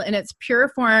CBD oil in its pure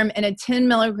form in a 10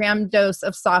 milligram dose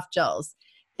of soft gels.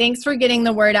 Thanks for getting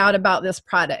the word out about this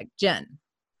product, Jen.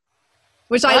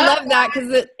 Which I love that,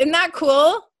 because isn't that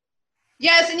cool?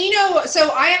 Yes, and you know,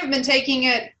 so I haven't been taking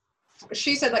it,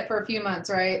 she said like for a few months,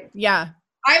 right? Yeah.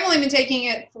 I've only been taking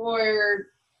it for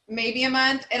maybe a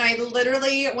month, and I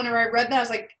literally, whenever I read that, I was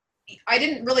like, I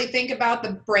didn't really think about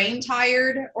the brain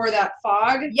tired or that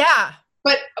fog. Yeah.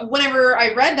 But whenever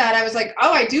I read that, I was like,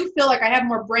 oh, I do feel like I have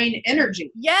more brain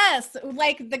energy. Yes,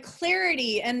 like the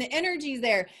clarity and the energy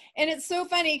there. And it's so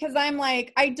funny because I'm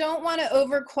like, I don't want to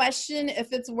over question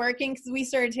if it's working, because we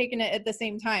started taking it at the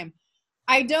same time.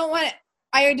 I don't want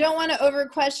to over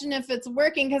question if it's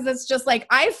working, because it's just like,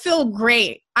 I feel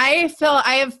great. I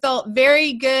have felt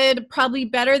very good, probably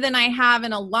better than I have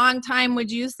in a long time,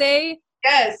 would you say?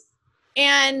 Yes.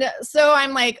 And so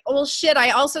I'm like, well, shit,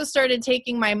 I also started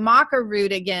taking my maca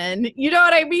root again. You know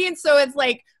what I mean? So it's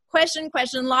like question,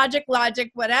 logic,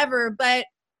 whatever. But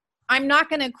I'm not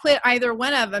going to quit either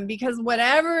one of them, because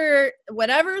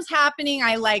whatever's happening,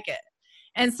 I like it.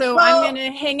 And so I'm going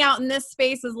to hang out in this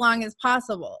space as long as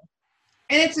possible.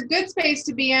 And it's a good space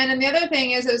to be in. And the other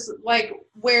thing is like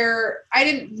where I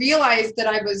didn't realize that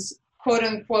I was quote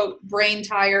unquote brain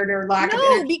tired or lack of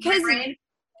energy. Because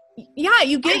yeah,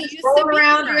 you get used to rolling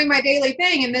around doing my daily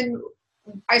thing. And then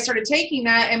I started taking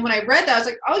that. And when I read that, I was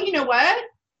like, oh, you know what?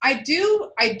 I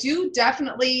do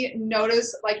definitely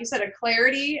notice, like you said, a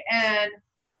clarity and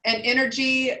an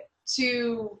energy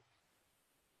to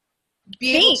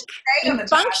be able to stay on the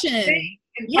function.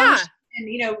 And,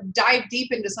 you know, dive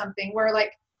deep into something where,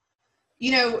 like,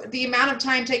 you know, the amount of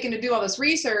time taken to do all this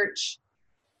research,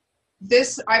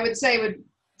 this, I would say, would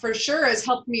for sure has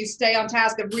helped me stay on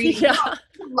task of reading. Yeah. A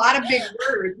lot of big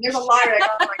words. There's a lot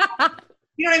of, like,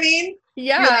 you know what I mean?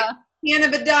 Yeah. Like,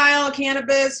 cannabidiol,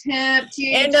 cannabis, hemp,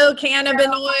 THC,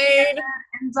 endocannabinoid,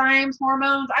 enzymes,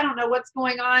 hormones. I don't know what's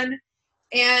going on.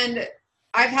 And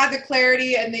I've had the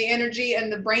clarity and the energy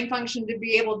and the brain function to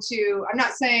be able to, I'm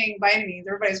not saying by any means,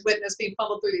 everybody's witnessed me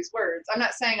fumble through these words. I'm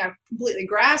not saying I've completely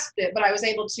grasped it, but I was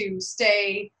able to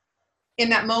stay in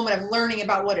that moment of learning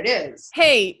about what it is.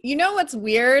 Hey, you know what's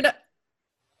weird?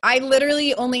 I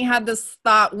literally only had this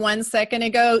thought 1 second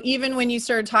ago. Even when you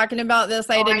started talking about this,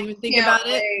 I didn't even think about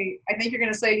it. I think you're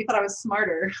going to say you thought I was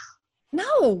smarter.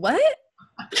 No, what?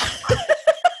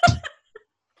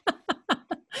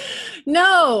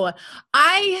 No,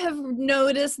 I have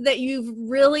noticed that you've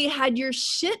really had your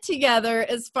shit together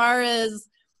as far as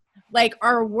like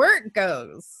our work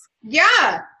goes.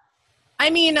 Yeah. I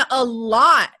mean, a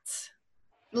lot.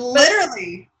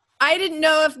 Literally. But I didn't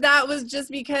know if that was just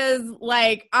because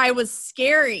like I was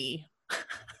scary.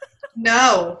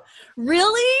 No.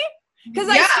 Really? Because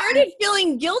I started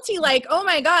feeling guilty, like, oh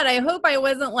my God, I hope I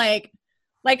wasn't like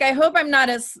I hope I'm not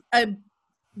a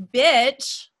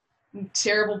bitch.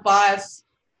 Terrible boss.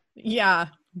 Yeah,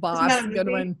 boss. Good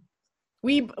one.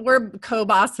 We're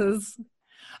co-bosses.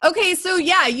 Okay, so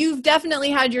yeah, you've definitely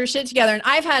had your shit together, and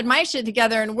I've had my shit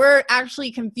together, and we're actually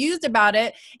confused about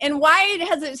it. And why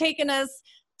has it taken us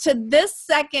to this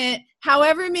second,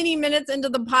 however many minutes into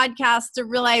the podcast, to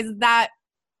realize that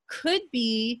could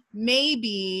be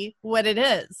maybe what it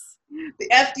is? The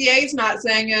FDA's not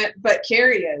saying it, but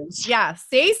Carrie is. Yeah,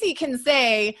 Stacey can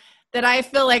say that I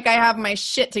feel like I have my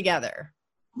shit together.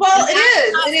 Well, it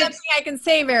is. Not something I can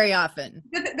say very often.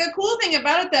 The cool thing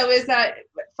about it, though, is that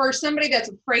for somebody that's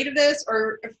afraid of this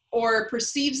or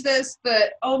perceives this,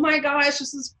 that, oh my gosh,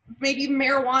 this is maybe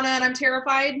marijuana and I'm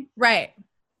terrified. Right.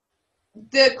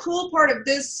 The cool part of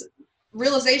this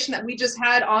realization that we just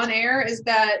had on air is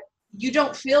that you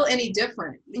don't feel any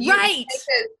different. Right.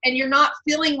 And you're not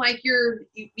feeling like you're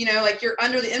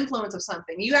under the influence of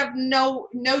something. You have no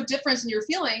difference in your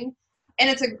feeling. And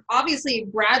it's obviously a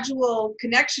gradual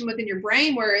connection within your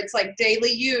brain where it's like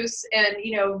daily use and,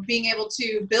 being able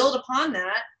to build upon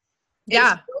that.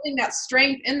 Yeah. It's building that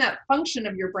strength in that function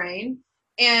of your brain.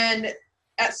 And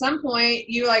at some point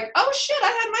you're like, oh shit, I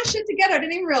had my shit together. I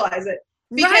didn't even realize it.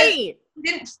 Because right. You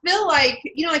didn't feel like,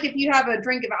 like if you have a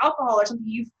drink of alcohol or something,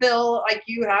 you feel like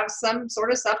you have some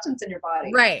sort of substance in your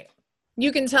body. Right.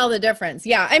 You can tell the difference.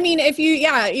 Yeah. I mean,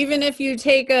 even if you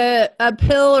take a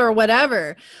pill or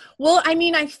whatever. Well, I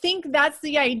mean, I think that's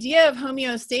the idea of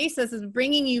homeostasis, is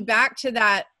bringing you back to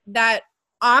that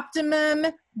optimum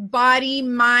body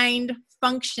mind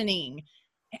functioning.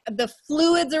 The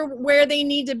fluids are where they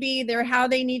need to be. They're how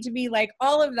they need to be, like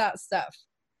all of that stuff.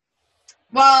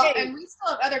 Well, okay. And we still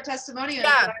have other testimonials.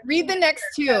 Yeah, read the next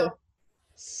two. So,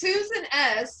 Susan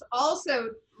S. also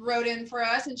wrote in for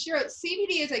us, and she wrote,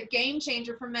 CBD is a game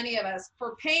changer for many of us,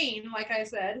 for pain, like I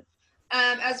said,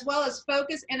 as well as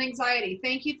focus and anxiety.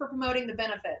 Thank you for promoting the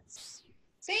benefits.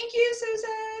 Thank you,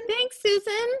 Susan. Thanks,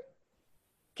 Susan.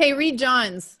 Okay, read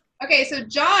John's. Okay, so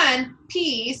John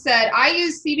P. said, I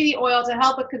use CBD oil to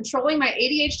help with controlling my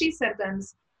ADHD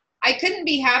symptoms. I couldn't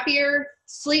be happier,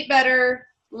 sleep better,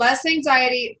 less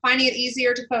anxiety, finding it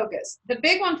easier to focus. The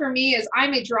big one for me is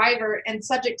I'm a driver and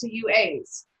subject to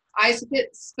UAs. I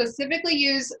specifically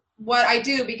use what I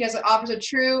do because it offers a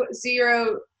true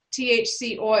zero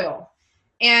THC oil.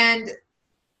 And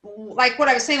like what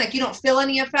I was saying, like you don't feel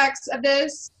any effects of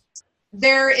this.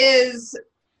 There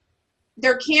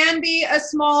can be a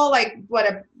small, like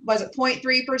was it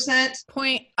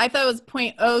 0.3%? I thought it was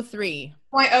 0.03.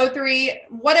 0.03,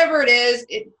 whatever it is,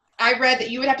 I read that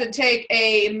you would have to take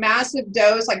a massive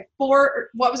dose, like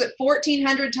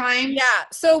 1,400 times? Yeah.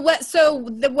 So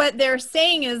what they're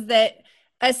saying is that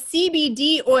a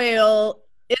CBD oil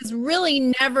is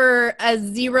really never a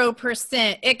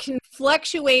 0%. It can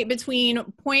fluctuate between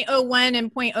 0.01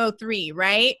 and 0.03,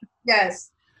 right? Yes.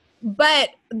 But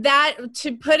that,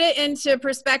 to put it into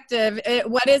perspective,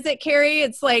 what is it, Carrie?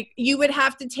 It's like you would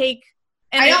have to take.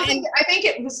 I think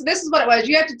this is what it was.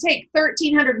 You have to take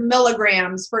 1,300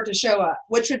 milligrams for it to show up,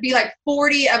 which would be like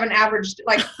 40 of an average,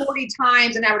 like 40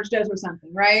 times an average dose or something,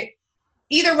 right?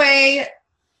 Either way,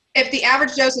 if the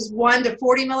average dose is 1 to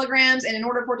 40 milligrams, and in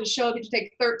order for it to show up, you have to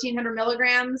take 1,300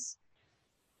 milligrams.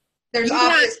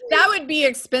 That would be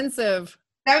expensive.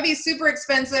 That would be super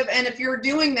expensive. And if you're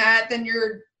doing that, then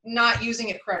you're not using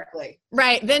it correctly.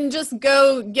 Right. Then just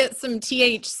go get some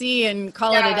THC and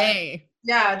call it a day.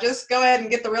 Yeah, just go ahead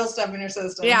and get the real stuff in your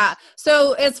system. Yeah.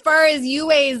 So as far as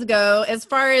UAs go, as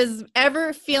far as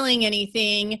ever feeling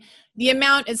anything, the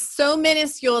amount is so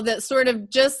minuscule that sort of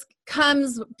just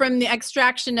comes from the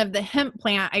extraction of the hemp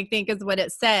plant, I think is what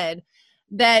it said,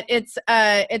 that it's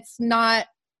not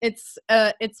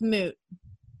it's moot.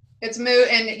 It's moot,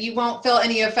 and you won't feel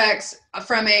any effects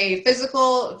from a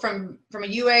physical, from a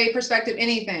UA perspective,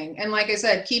 anything. And like I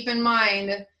said, keep in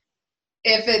mind,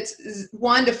 if it's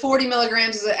 1 to 40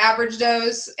 milligrams is an average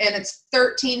dose, and it's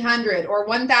 1,300 or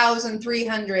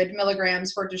 1,300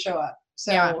 milligrams for it to show up.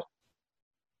 So Yeah.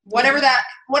 whatever that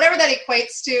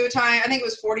equates to time, I think it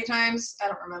was 40 times. I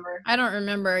don't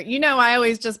remember. I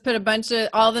always just put a bunch of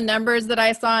all the numbers that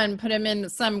I saw and put them in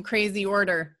some crazy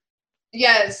order.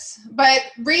 Yes, but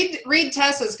read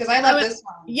Tessa's, because I love this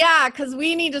one. Yeah, because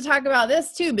we need to talk about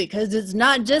this too, because it's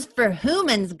not just for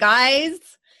humans, guys.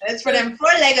 It's for them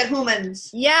four-legged humans.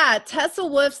 Yeah, Tessa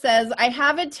Wolf says, I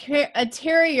have a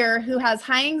terrier who has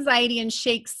high anxiety and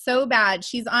shakes so bad.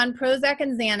 She's on Prozac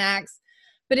and Xanax,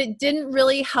 but it didn't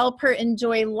really help her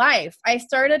enjoy life. I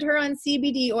started her on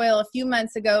CBD oil a few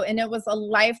months ago, and it was a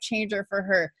life changer for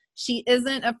her. She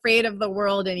isn't afraid of the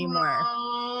world anymore.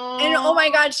 And oh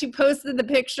my God, she posted the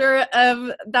picture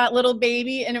of that little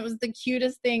baby, and it was the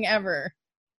cutest thing ever.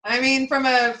 I mean, from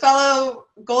a fellow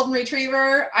golden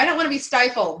retriever, I don't want to be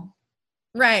stifled.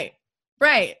 Right.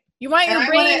 You want your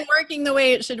brain working the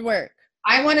way it should work.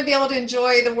 I want to be able to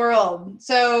enjoy the world.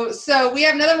 So we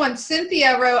have another one.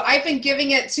 Cynthia wrote, I've been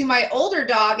giving it to my older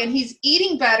dog, and he's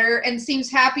eating better and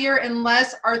seems happier and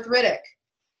less arthritic.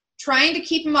 Trying to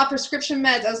keep him off prescription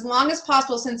meds as long as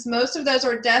possible, since most of those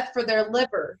are death for their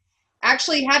liver.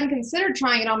 Actually hadn't considered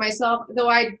trying it on myself,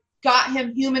 though I got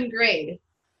him human grade.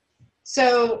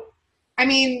 So, I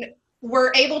mean,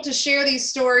 we're able to share these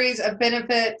stories of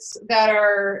benefits that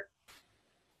are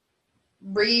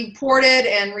reported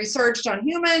and researched on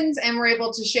humans, and we're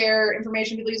able to share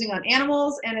information people using on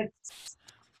animals, and it's...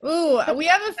 Ooh, we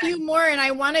have a few more, and I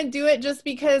want to do it just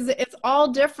because it's all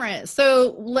different.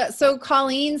 So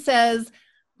Colleen says,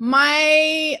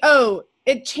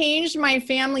 it changed my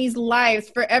family's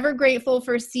lives. Forever grateful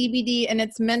for CBD and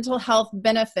its mental health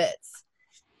benefits.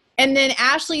 And then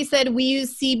Ashley said, we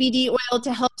use CBD oil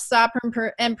to help stop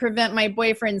and prevent my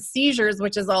boyfriend's seizures,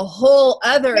 which is a whole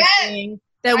other thing.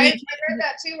 I read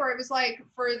that too, where it was like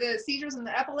for the seizures and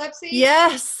the epilepsy.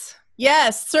 Yes.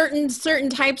 Certain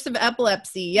types of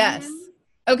epilepsy. Yes.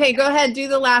 Mm-hmm. Okay, go ahead. Do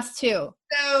the last two.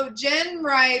 So Jen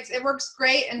writes, it works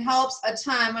great and helps a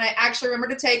ton. When I actually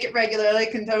remember to take it regularly,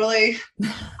 can totally.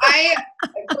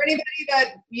 For anybody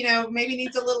that, maybe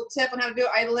needs a little tip on how to do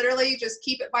it, I literally just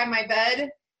keep it by my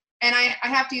bed. And I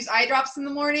have to use eye drops in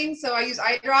the morning. So I use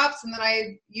eye drops, and then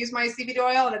I use my CBD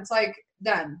oil, and it's like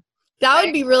done. That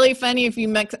would be really funny if you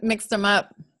mixed them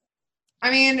up. I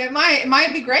mean, it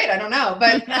might be great. I don't know.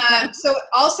 But so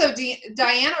also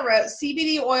Diana wrote,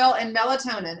 CBD oil and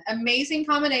melatonin, amazing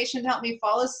combination to help me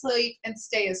fall asleep and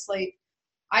stay asleep.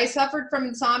 I suffered from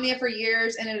insomnia for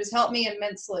years, and it has helped me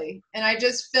immensely. And I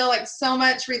just feel like so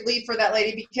much relief for that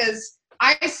lady, because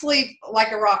I sleep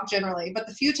like a rock generally, but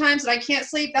the few times that I can't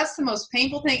sleep, that's the most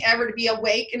painful thing ever, to be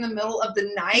awake in the middle of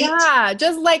the night. Yeah,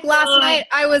 just like last night,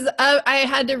 I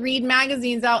had to read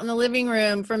magazines out in the living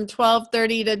room from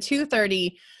 12:30 to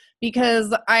 2:30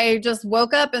 because I just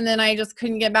woke up and then I just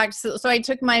couldn't get back to sleep. So I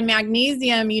took my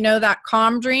magnesium, that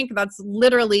calm drink. That's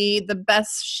literally the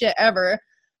best shit ever.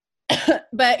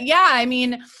 But yeah, I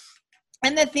mean,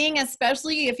 and the thing,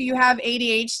 especially if you have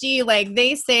ADHD, like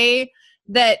they say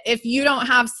that if you don't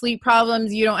have sleep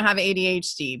problems, you don't have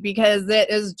ADHD, because it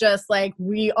is just like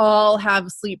we all have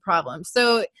sleep problems.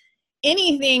 So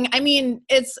anything, I mean,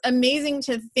 it's amazing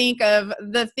to think of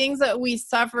the things that we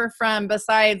suffer from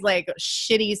besides like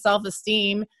shitty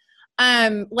self-esteem,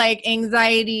 like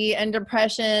anxiety and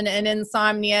depression and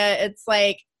insomnia. It's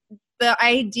like the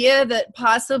idea that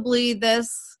possibly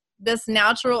this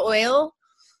natural oil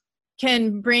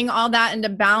can bring all that into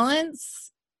balance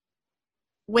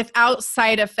without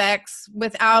side effects,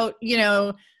 without,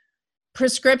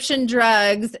 prescription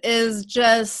drugs, is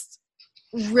just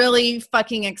really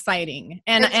fucking exciting.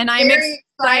 And I'm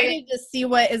excited to see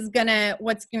what's gonna,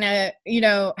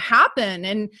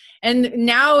 happen. And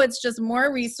now it's just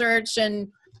more research and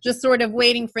just sort of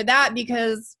waiting for that,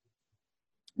 because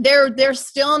they're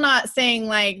still not saying,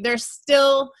 like, they're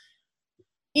still,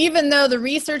 even though the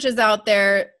research is out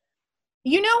there,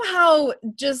 how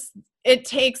just it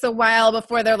takes a while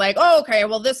before they're like, oh, okay,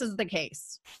 well, this is the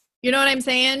case. You know what I'm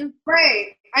saying?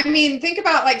 Right. I mean, think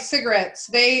about like cigarettes.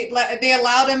 They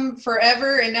allowed them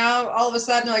forever, and now all of a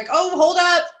sudden they're like, oh, hold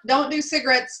up, don't do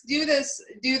cigarettes. Do this,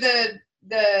 do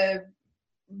the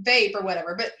vape or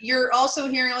whatever. But you're also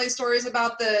hearing all these stories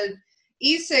about the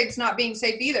e-cigs not being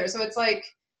safe either. So it's like,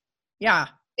 yeah,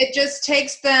 it just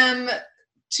takes them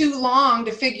too long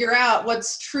to figure out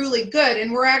what's truly good.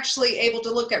 And we're actually able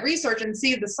to look at research and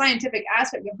see the scientific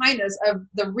aspect behind us of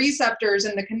the receptors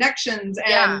and the connections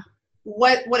and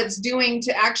what it's doing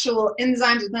to actual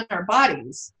enzymes within our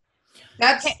bodies.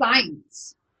 That's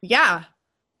science. Yeah.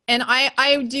 And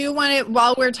I do want to,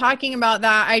 while we're talking about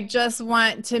that, I just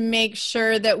want to make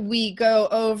sure that we go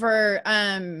over,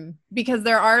 because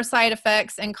there are side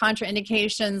effects and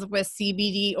contraindications with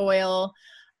CBD oil.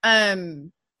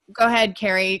 Go ahead,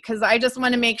 Carrie, because I just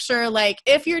want to make sure, like,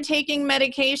 if you're taking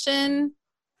medication,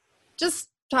 just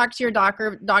talk to your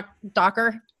doctor about CBD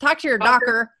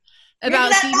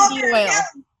oil.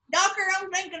 Doctor,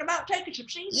 I'm thinking about taking some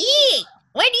CBD. Yeah.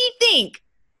 What do you think?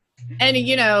 And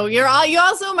you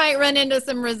also might run into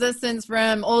some resistance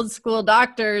from old school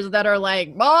doctors that are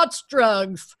like, it's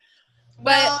drugs.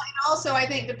 Well, and also I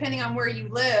think depending on where you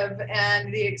live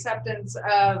and the acceptance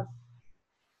of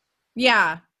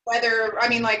whether, I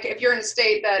mean, like if you're in a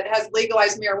state that has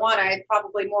legalized marijuana, it's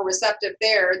probably more receptive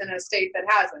there than a state that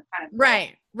hasn't, kind of.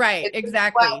 Right, it's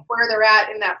exactly. Where they're at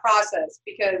in that process,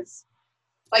 because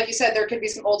like you said, there could be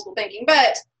some old school thinking,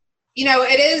 but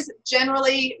it is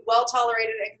generally well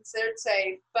tolerated and considered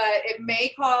safe, but it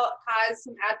may cause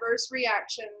some adverse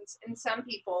reactions in some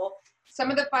people.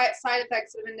 Some of the side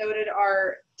effects that have been noted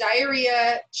are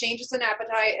diarrhea, changes in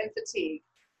appetite, and fatigue.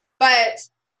 But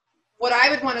what I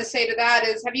would want to say to that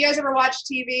is, have you guys ever watched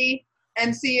TV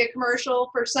and see a commercial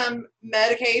for some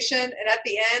medication, and at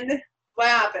the end, what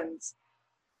happens?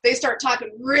 They start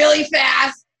talking really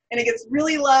fast, and it gets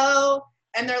really low,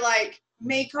 and they're like,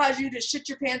 may cause you to shit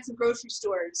your pants in grocery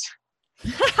stores.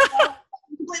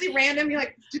 Completely random. You're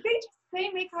like, did they just say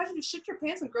may cause you to shit your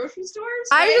pants in grocery stores?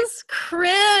 Right? I just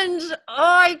cringe.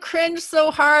 I cringe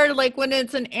so hard, like when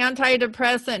it's an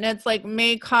antidepressant and it's like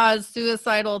may cause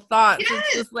suicidal thoughts. Yes.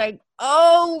 It's just like,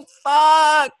 oh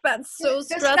fuck, that's so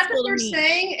stressful to me. The stuff that they're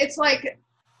saying, it's like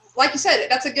you said,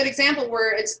 that's a good example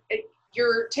where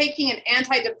you're taking an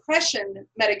antidepressant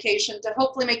medication to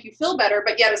hopefully make you feel better,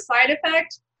 but yet a side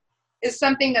effect is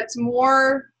something that's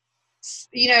more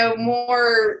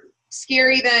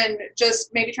scary than just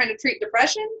maybe trying to treat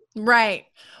depression. Right.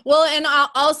 Well, and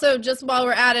also, just while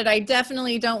we're at it, I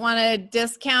definitely don't want to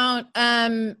discount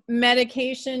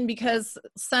medication, because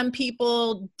some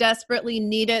people desperately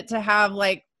need it to have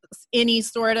like any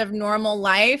sort of normal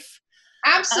life.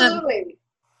 Absolutely.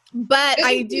 But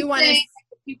I do want to,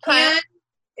 you can,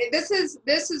 this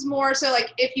is more so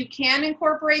like, if you can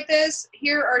incorporate this,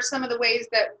 here are some of the ways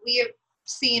that we have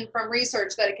seen from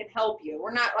research that it can help you.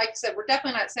 We're not, like I said, we're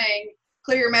definitely not saying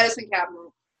clear your medicine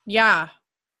cabinet.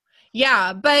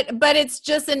 Yeah, but it's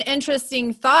just an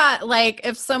interesting thought. Like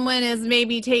if someone is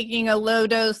maybe taking a low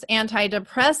dose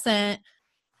antidepressant,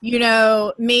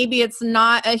 maybe it's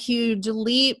not a huge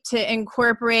leap to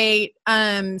incorporate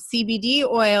CBD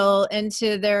oil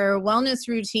into their wellness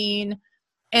routine,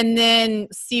 and then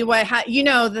see what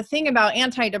the thing about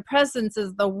antidepressants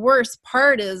is the worst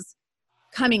part is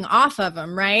coming off of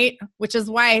them, right? Which is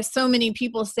why so many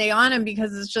people stay on them,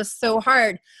 because it's just so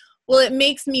hard. Well, it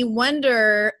makes me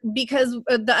wonder, because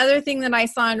the other thing that I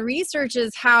saw in research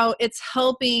is how it's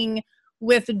helping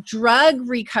with drug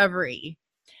recovery,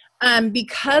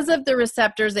 because of the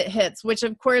receptors it hits, which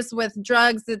of course with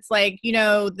drugs, it's like,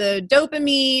 the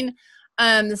dopamine,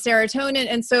 the serotonin.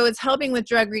 And so it's helping with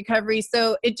drug recovery.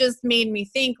 So it just made me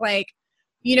think like,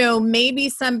 maybe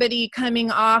somebody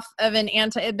coming off of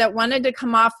that wanted to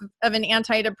come off of an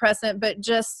antidepressant, but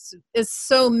just is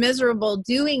so miserable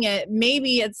doing it.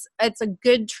 Maybe it's a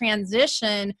good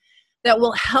transition that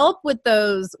will help with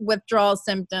those withdrawal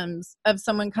symptoms of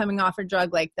someone coming off a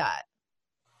drug like that.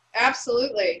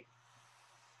 Absolutely.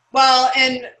 Well,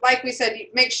 and like we said,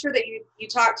 make sure that you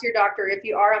talk to your doctor if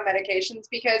you are on medications,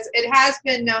 because it has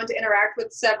been known to interact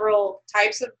with several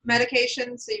types of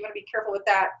medications. So you want to be careful with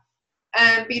that.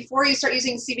 Before you start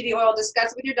using CBD oil,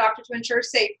 discuss it with your doctor to ensure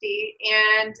safety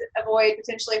and avoid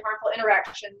potentially harmful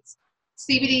interactions.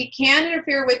 CBD can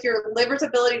interfere with your liver's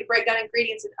ability to break down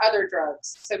ingredients in other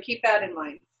drugs, so keep that in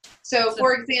mind. So,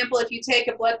 for example, if you take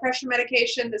a blood pressure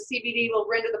medication, the CBD will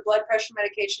render the blood pressure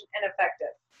medication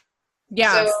ineffective.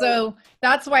 Yeah, so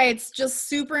that's why it's just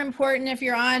super important if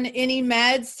you're on any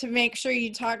meds to make sure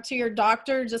you talk to your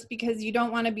doctor, just because you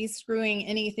don't want to be screwing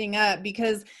anything up.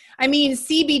 Because, I mean,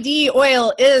 CBD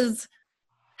oil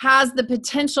has the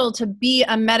potential to be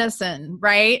a medicine,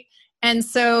 right? And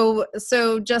so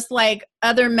just like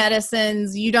other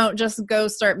medicines, you don't just go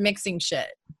start mixing shit.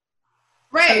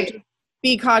 Right. So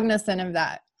be cognizant of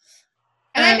that.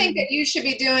 And I think that you should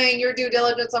be doing your due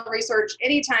diligence on research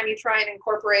anytime you try and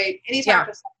incorporate any type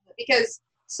of supplement, because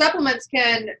supplements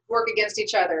can work against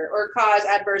each other or cause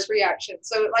adverse reactions.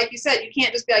 So like you said, you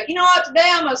can't just be like, you know what, today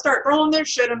I'm going to start throwing this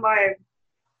shit in my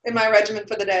regimen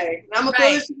for the day. And I'm going to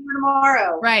throw this shit in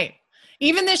tomorrow. Right.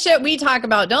 Even the shit we talk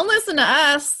about, don't listen to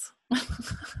us.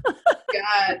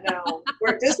 God, no.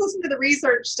 Just listen to the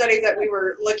research studies that we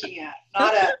were looking at,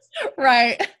 not us.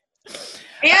 Right.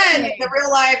 And the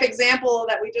real life example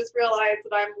that we just realized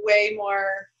that I'm way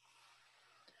more.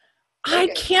 I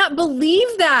can't believe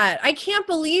that. I can't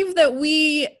believe that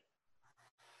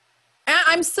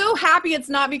I'm so happy it's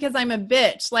not because I'm a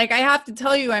bitch. Like, I have to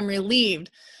tell you, I'm relieved.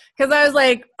 Because I was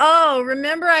like, oh,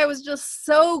 remember I was just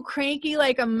so cranky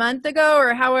like a month ago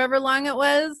or however long it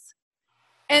was?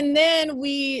 And then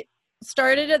we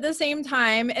started at the same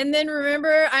time. And then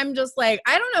remember, I'm just like,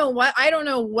 I don't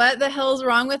know what the hell's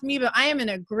wrong with me, but I am in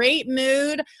a great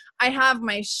mood. I have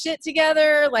my shit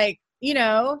together, like, you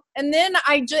know, and then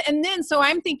so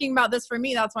I'm thinking about this for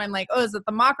me. That's why I'm like, oh, is it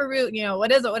the maca root? You know,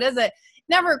 what is it?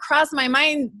 Never crossed my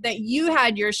mind that you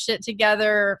had your shit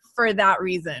together for that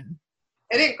reason.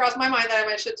 It didn't cross my mind that I had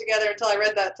my shit together until I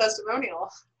read that testimonial.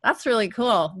 That's really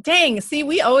cool. Dang. See,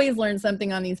 we always learn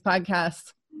something on these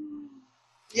podcasts.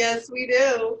 Yes, we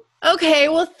do. Okay.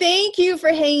 Well, thank you for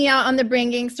hanging out on the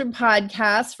Brain Gangster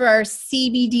podcast for our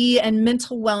CBD and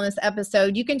mental wellness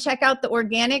episode. You can check out the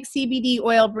organic CBD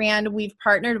oil brand we've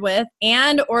partnered with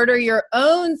and order your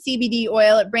own CBD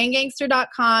oil at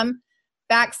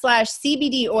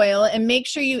braingangster.com/CBD oil and make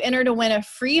sure you enter to win a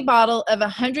free bottle of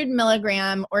 100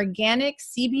 milligram organic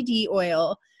CBD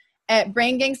oil at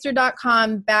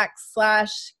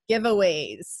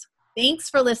braingangster.com/giveaways. Thanks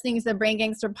for listening to the Brain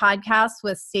Gangster podcast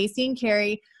with Stacey and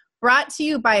Carrie, brought to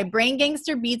you by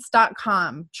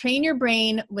BrainGangsterBeats.com. Train your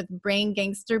brain with Brain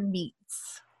Gangster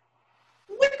Beats.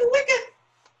 Wicka, wicka.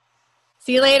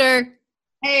 See you later.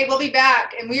 Hey, we'll be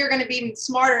back, and we are going to be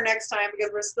smarter next time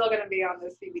because we're still going to be on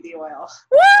this CBD oil.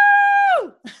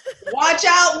 Woo! Watch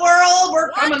out, world.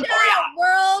 We're coming for you.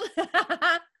 World.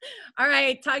 All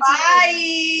right. Talk to you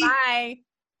later. Bye.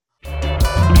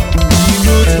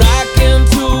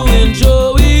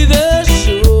 Enjoy the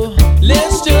show.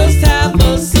 Let's just have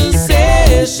a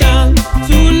sensation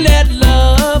to let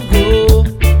love go.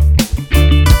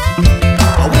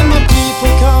 When my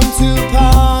people come to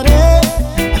party,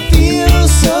 I feel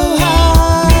so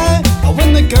high.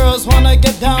 When the girls wanna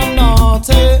get down